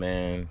miss,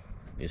 man.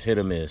 It's hit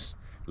or miss.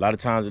 A lot of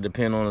times it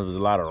depends on if there's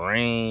a lot of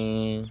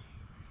rain,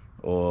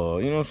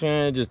 or, you know what I'm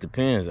saying? It just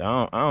depends.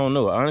 I don't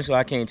know. Honestly,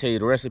 I can't tell you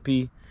the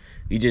recipe.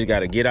 You just got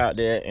to get out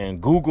there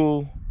and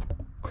Google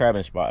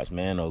crabbing spots,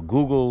 man, or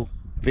Google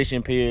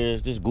fishing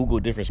piers. Just Google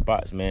different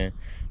spots, man,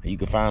 and you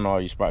can find all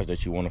your spots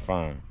that you want to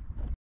find.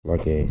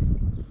 Okay,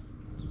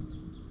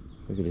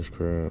 look at this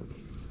crab.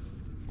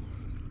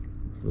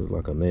 Looks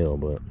like a male,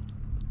 but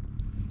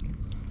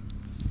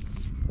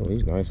oh,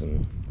 he's nice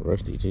and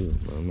rusty too.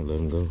 I'm gonna let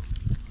him go.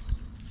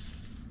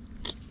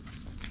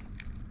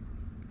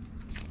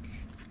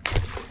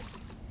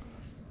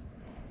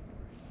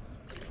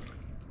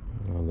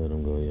 I'll let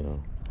him go, y'all.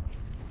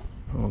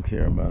 I don't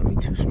care about me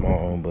too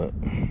small, but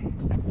I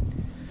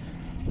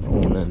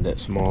don't want nothing that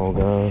small,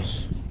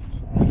 guys.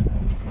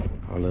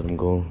 I'll let him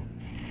go.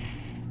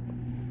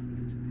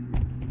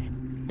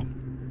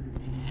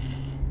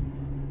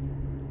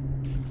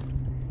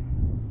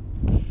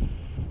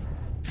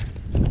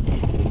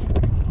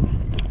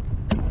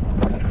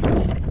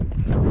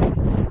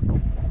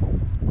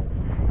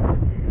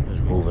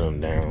 Just moving him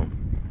down,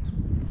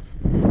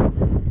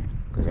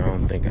 because I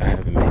don't think I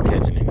haven't been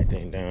catching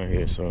anything down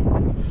here, so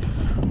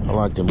I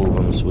like to move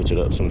them and switch it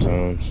up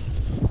sometimes.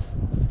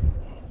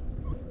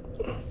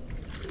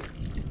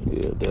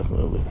 Yeah,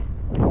 definitely.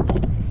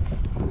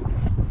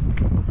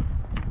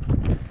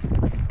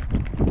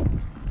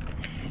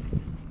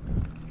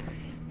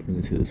 Bring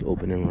it to this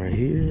opening right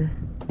here.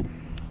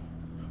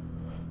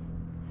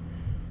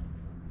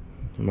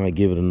 I might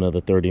give it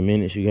another 30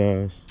 minutes, you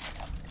guys.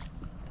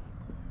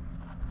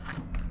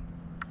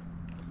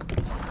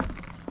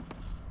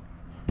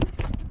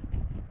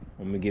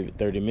 I'm gonna give it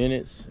 30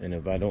 minutes, and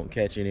if I don't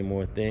catch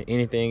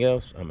anything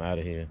else, I'm out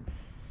of here.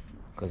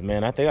 Cause,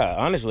 man, I think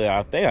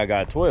I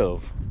got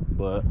 12,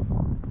 but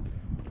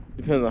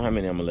depends on how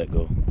many I'm gonna let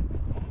go.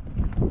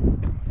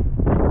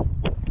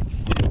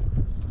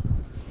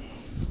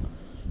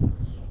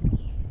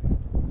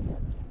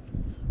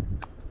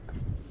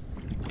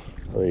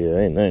 Oh yeah,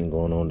 ain't nothing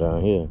going on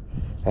down here.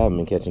 I haven't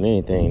been catching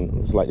anything.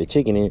 It's like the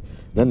chicken,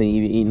 nothing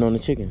even eating on the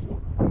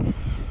chicken.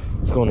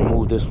 Let's go and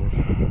move this one.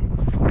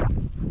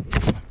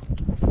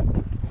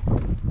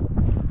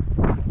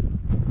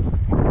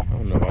 I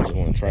don't know if I just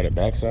want to try the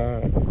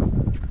backside.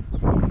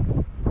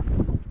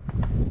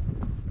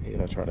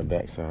 Yeah, I'll try the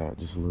backside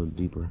just a little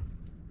deeper.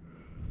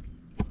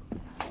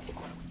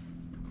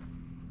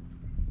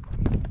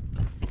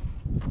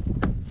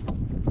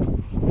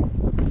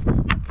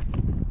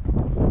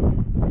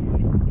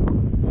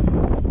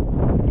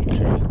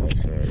 Try this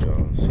backside,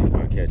 y'all. See if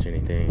I catch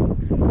anything.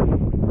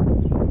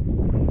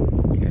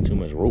 Got too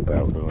much rope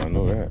out though, I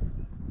know that.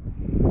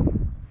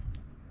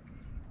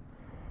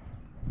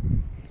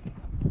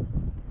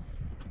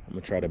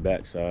 try the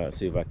backside,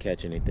 see if I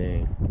catch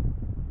anything.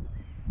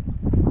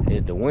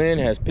 The wind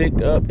has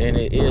picked up and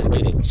it is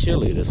getting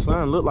chilly. The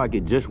sun looked like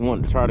it just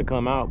wanted to try to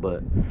come out,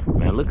 but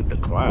man, look at the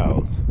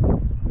clouds.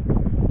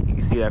 You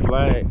can see that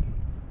flag?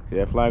 See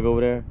that flag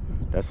over there?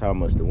 That's how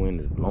much the wind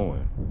is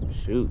blowing.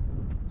 Shoot.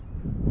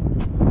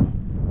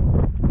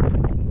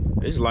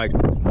 It's like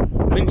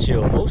wind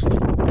chill mostly.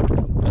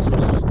 That's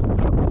what it's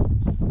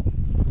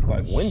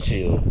like, wind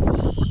chill.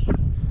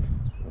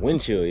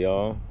 Wind chill,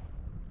 y'all.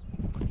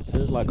 So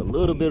there's like a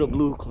little bit of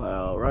blue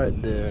cloud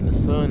right there, and the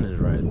sun is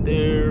right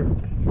there.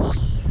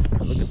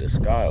 Look at the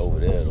sky over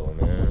there though,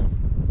 man.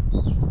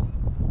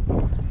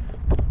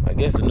 I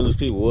guess the news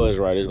people was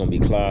right, it's gonna be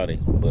cloudy,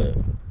 but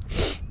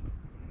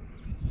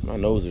my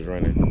nose is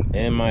running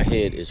and my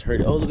head is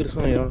hurting. Oh, look at the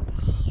sun, y'all.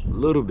 A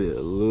little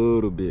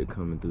bit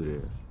coming through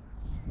there.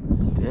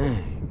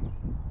 Dang.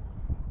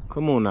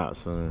 Come on out,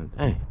 son.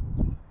 Dang.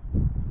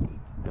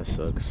 That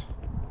sucks.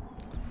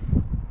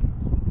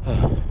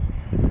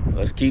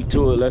 Let's keep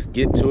to it. Let's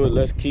get to it.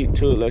 Let's keep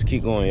to it. Let's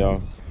keep going,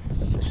 y'all.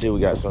 Let's see if we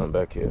got something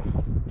back here.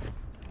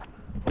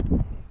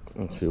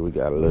 Let's see if we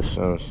got a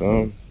little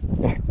something.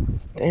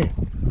 Damn.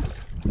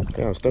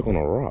 Got I'm stuck on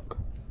a rock.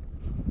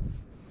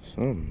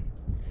 Something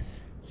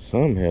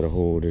had a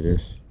hold of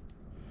this.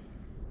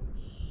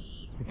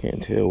 I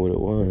can't tell what it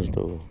was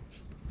though.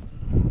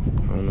 I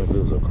don't know if it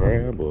was a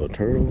crab or a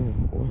turtle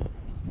or what.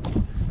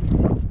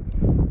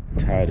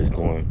 Tide is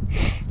going.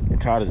 The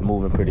tide is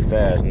moving pretty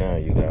fast now,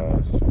 you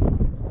guys.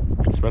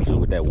 Especially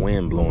with that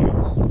wind blowing.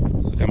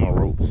 Look at my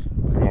ropes.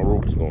 Look at my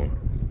ropes going.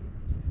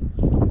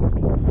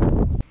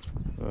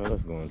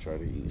 Let's go and try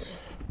these.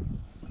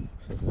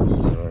 Since this is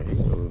right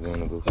here, we're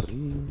gonna go for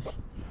these.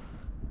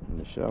 In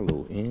the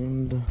shallow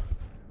end.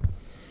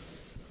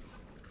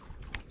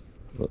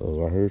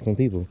 Uh-oh, I heard some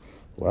people.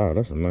 Wow,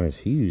 that's a nice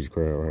huge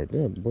crab right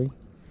there, boy.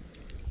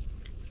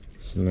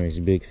 It's a nice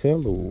big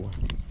fellow.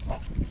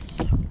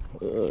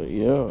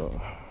 Yeah.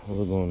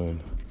 We're gonna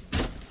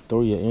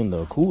throw you in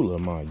the cooler,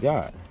 my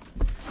God.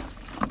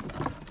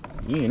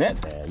 You ain't that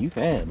bad. You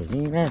fat, but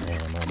you ain't that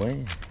bad, my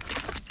boy.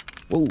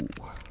 Whoa.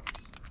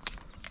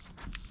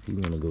 He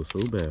wanna go so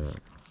bad.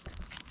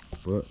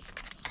 But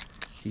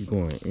he's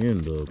going in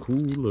the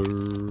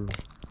cooler.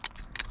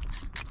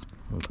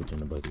 I'll put you in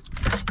the bucket.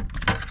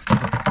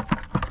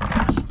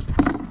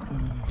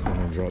 Just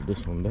gonna drop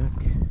this one back.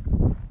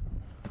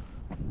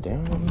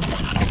 Down.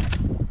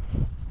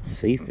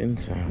 Safe and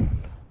sound.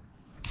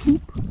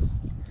 Boop.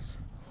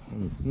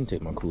 Let me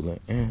take my coolant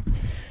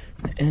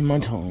and my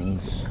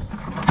tongs.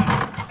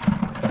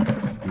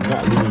 Do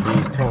not lose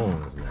these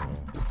tongs, man.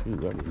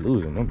 Shoot, I be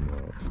losing them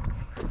dogs.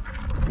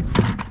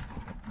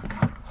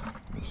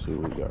 Let's see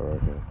what we got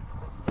right here.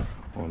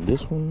 On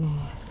this one,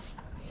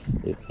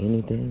 if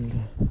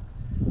anything,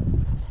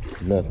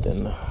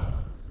 nothing.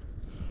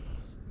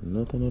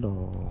 Nothing at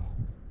all.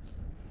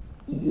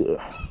 Yeah.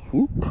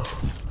 Whoop.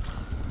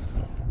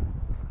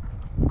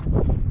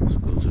 Let's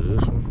go to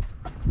this one.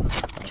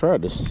 I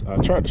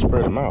tried to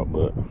spread them out,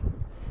 but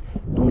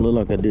don't look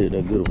like I did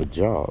that good of a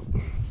job.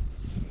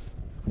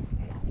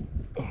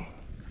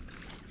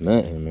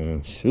 Nothing,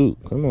 man. Shoot,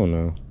 come on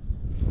now.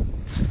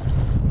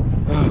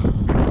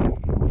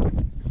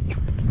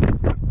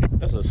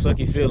 That's a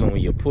sucky feeling when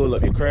you pull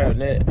up your crab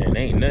net and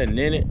ain't nothing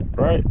in it,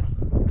 right?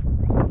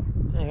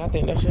 Dang, I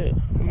think that's it.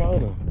 Where's my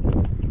other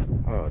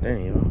one? Oh,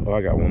 dang, y'all. Oh,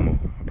 I got one more.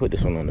 I put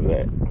this one on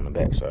the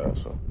back side,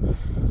 so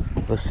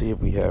let's see if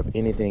we have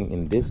anything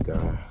in this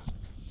guy.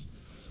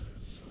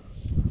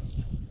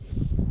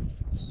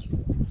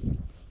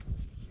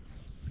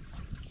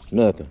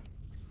 Nothing.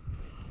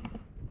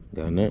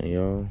 Got nothing,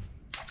 y'all.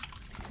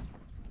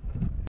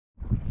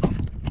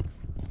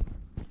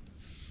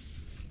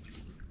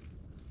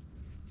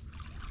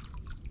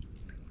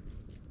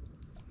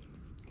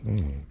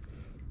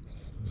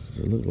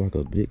 It looks like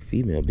a big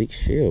female, big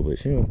shell, but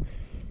she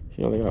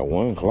only got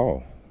one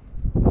claw.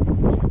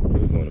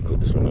 We're going to put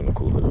this one in the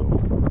cooler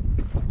though.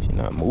 She's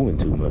not moving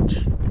too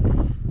much.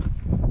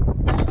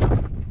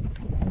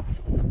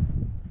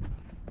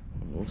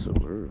 What's up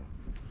with her?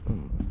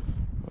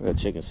 I gotta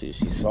check and see if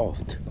she's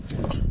soft,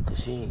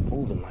 cause she ain't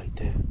moving like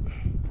that.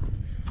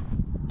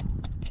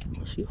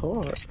 Well, she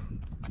hard.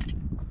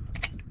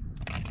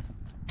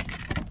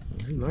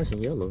 She's nice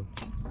and yellow.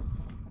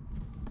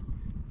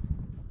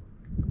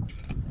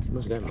 She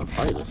must have gotten a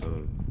fight or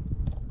something.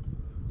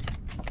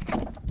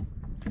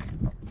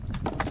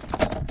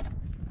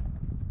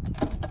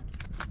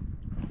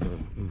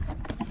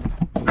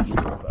 Get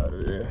her up out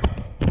of there.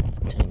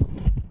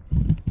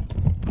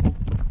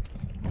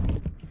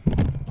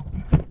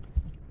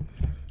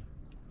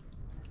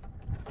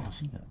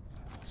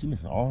 She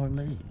missing all her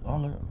legs,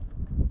 all her.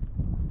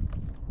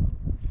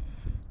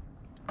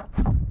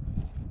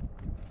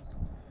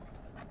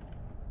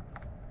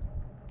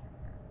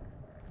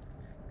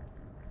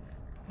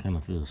 Kind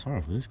of feel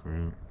sorry for this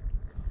crab.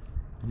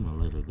 I'm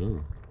gonna let her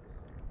go.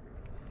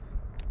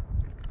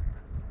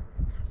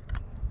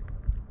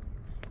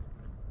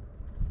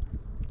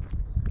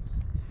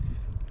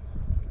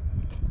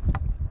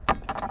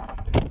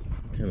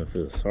 Kind of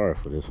feel sorry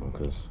for this one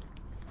because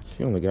she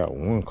She only got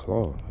one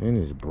claw and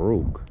it's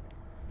broke.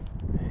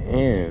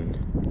 And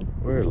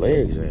where her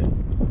legs at?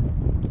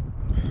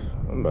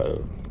 I'm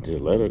about to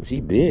just let her. She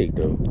big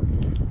though,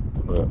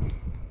 but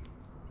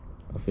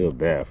I feel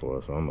bad for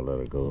her, so I'm gonna let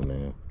her go,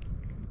 man.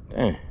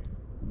 Dang,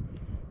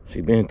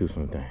 she been through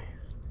some things.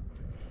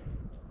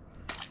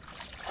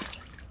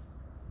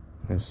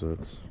 That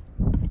sucks.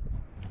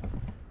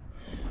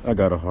 I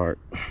got a heart.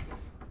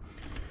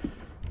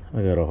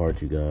 I got a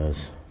heart, you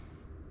guys.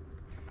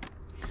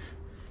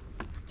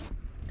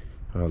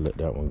 I'll let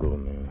that one go,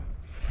 man.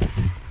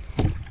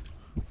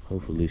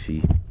 Hopefully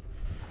she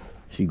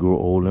grow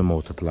old and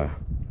multiply.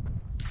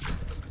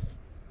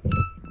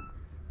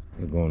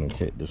 We're going to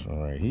check this one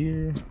right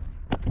here.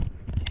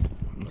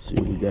 Let's see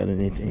if we got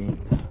anything.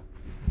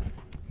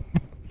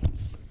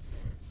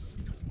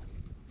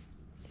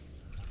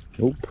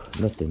 Nope,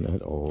 nothing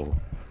at all.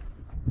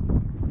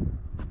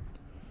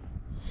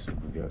 Let's see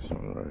if we got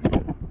something right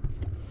here.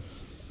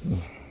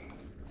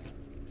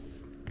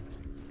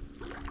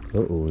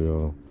 Uh-oh,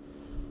 y'all.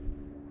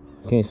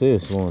 Can't say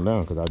it's slowing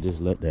down because I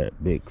just let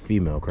that big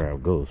female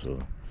crab go, so.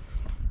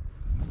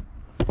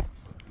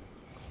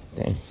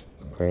 Dang,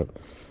 crab.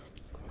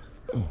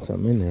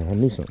 Something in there. I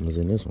knew something was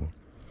in this one.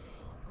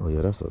 Oh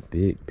yeah, that's a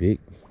big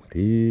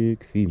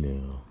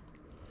female.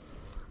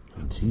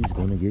 And she's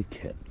gonna get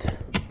kept.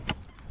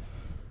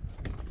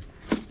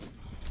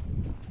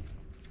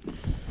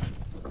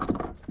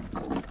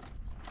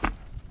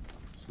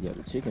 She got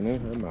the chicken in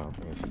her mouth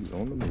and she's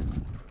on the move.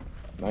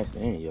 Nice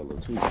and yellow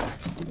too.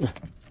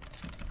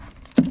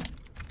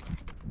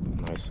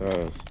 Nice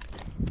size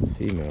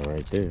female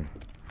right there.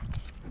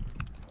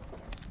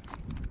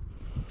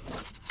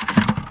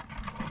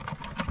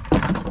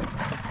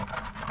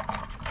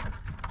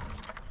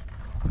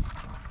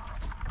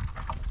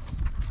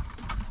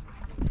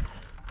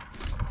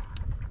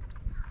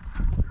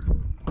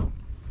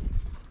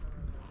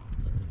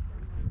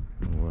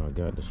 Where I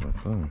got this one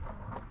from.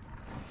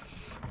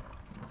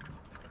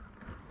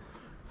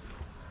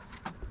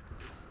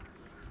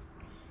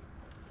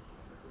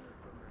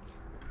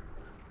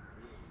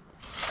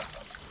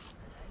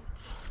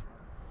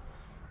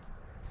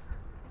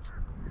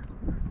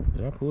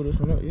 Did I pull this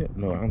one up yet?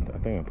 No, I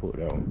think I pulled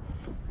that one.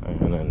 I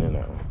ain't had nothing in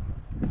that one.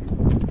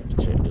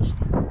 Let's check this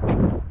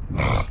one.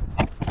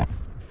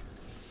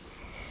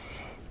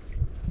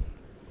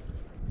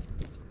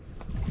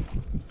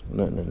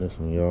 Nothing in this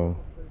one, y'all.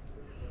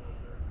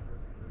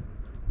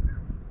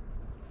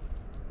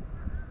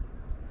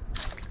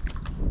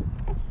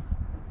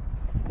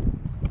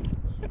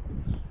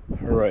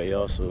 Alright,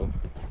 y'all, so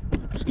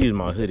excuse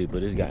my hoodie,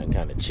 but it's gotten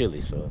kind of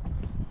chilly, so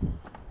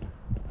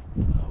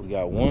we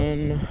got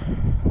one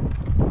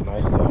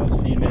nice size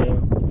female.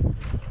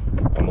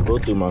 I'm gonna go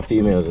through my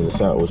females and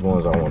decide which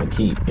ones I want to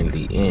keep in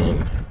the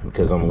end,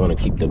 because I'm gonna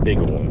keep the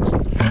bigger ones.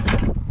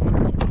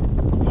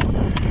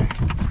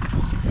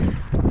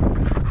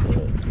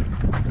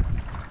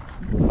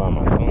 Find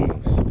my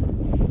tongues.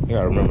 I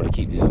gotta remember to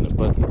keep these in the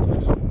bucket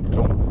because I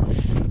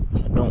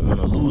don't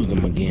want to lose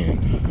them again.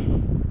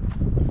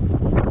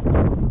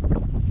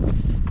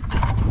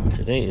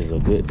 Today is a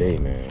good day,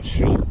 man.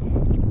 Shoot,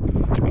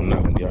 I'm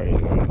not gonna be out here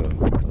long though.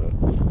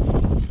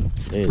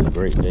 Today is a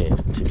great day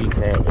to be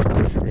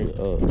crabbing straight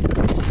up.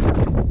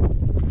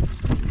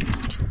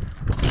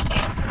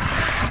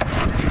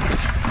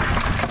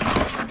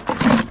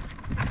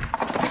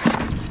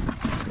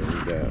 Here we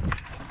go.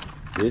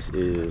 This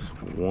is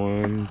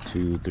 1,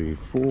 2, 3,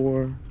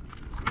 4.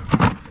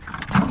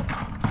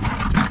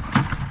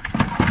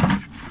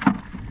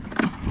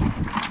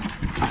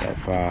 Got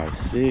 5,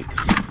 6,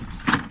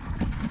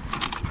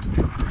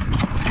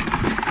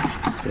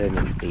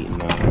 7, 8,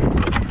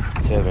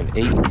 9, 7,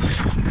 8,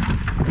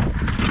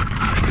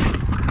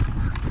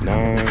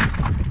 9,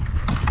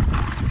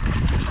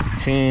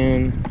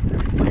 10.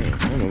 Damn, I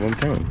don't know what I'm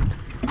counting.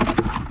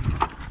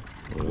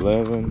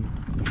 11,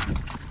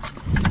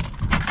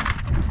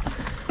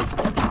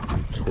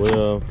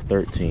 12,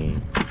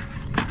 13.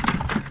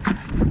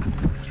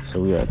 So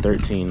we got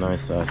 13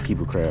 nice size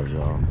keeper crabs,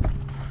 y'all.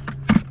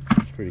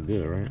 It's pretty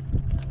good, right?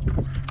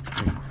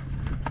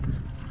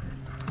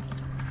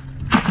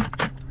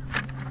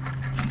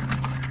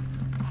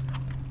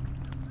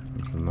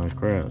 Some nice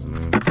crabs,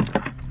 man.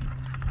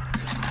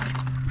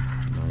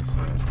 Some nice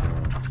size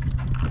crabs.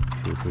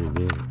 Feel pretty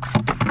good.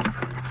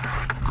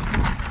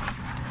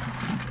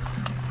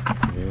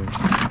 Yeah.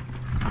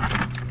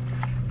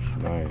 It's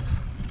nice.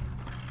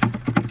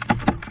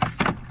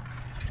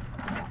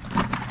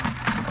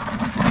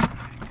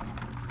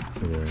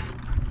 Yeah.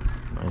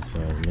 Nice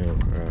size male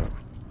crab.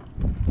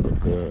 Look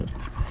good.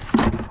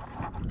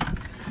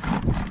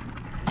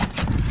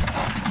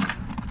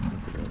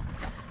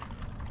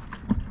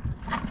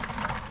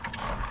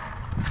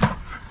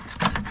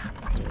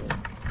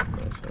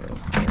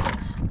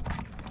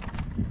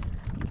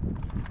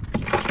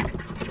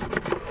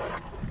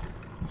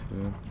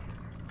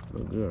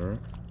 Look good,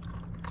 right?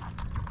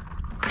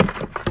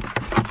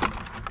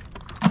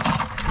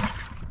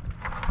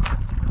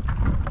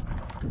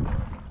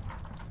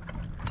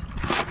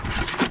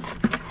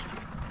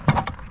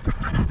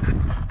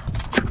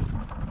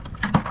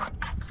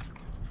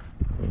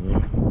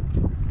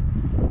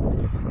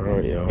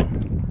 yo.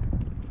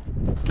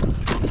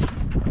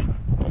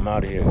 I'm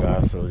out of here,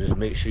 guys. So just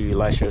make sure you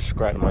like, share,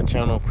 subscribe to my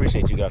channel.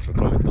 Appreciate you guys for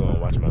coming through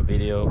and watching my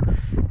video.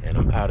 And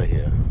I'm out of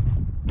here.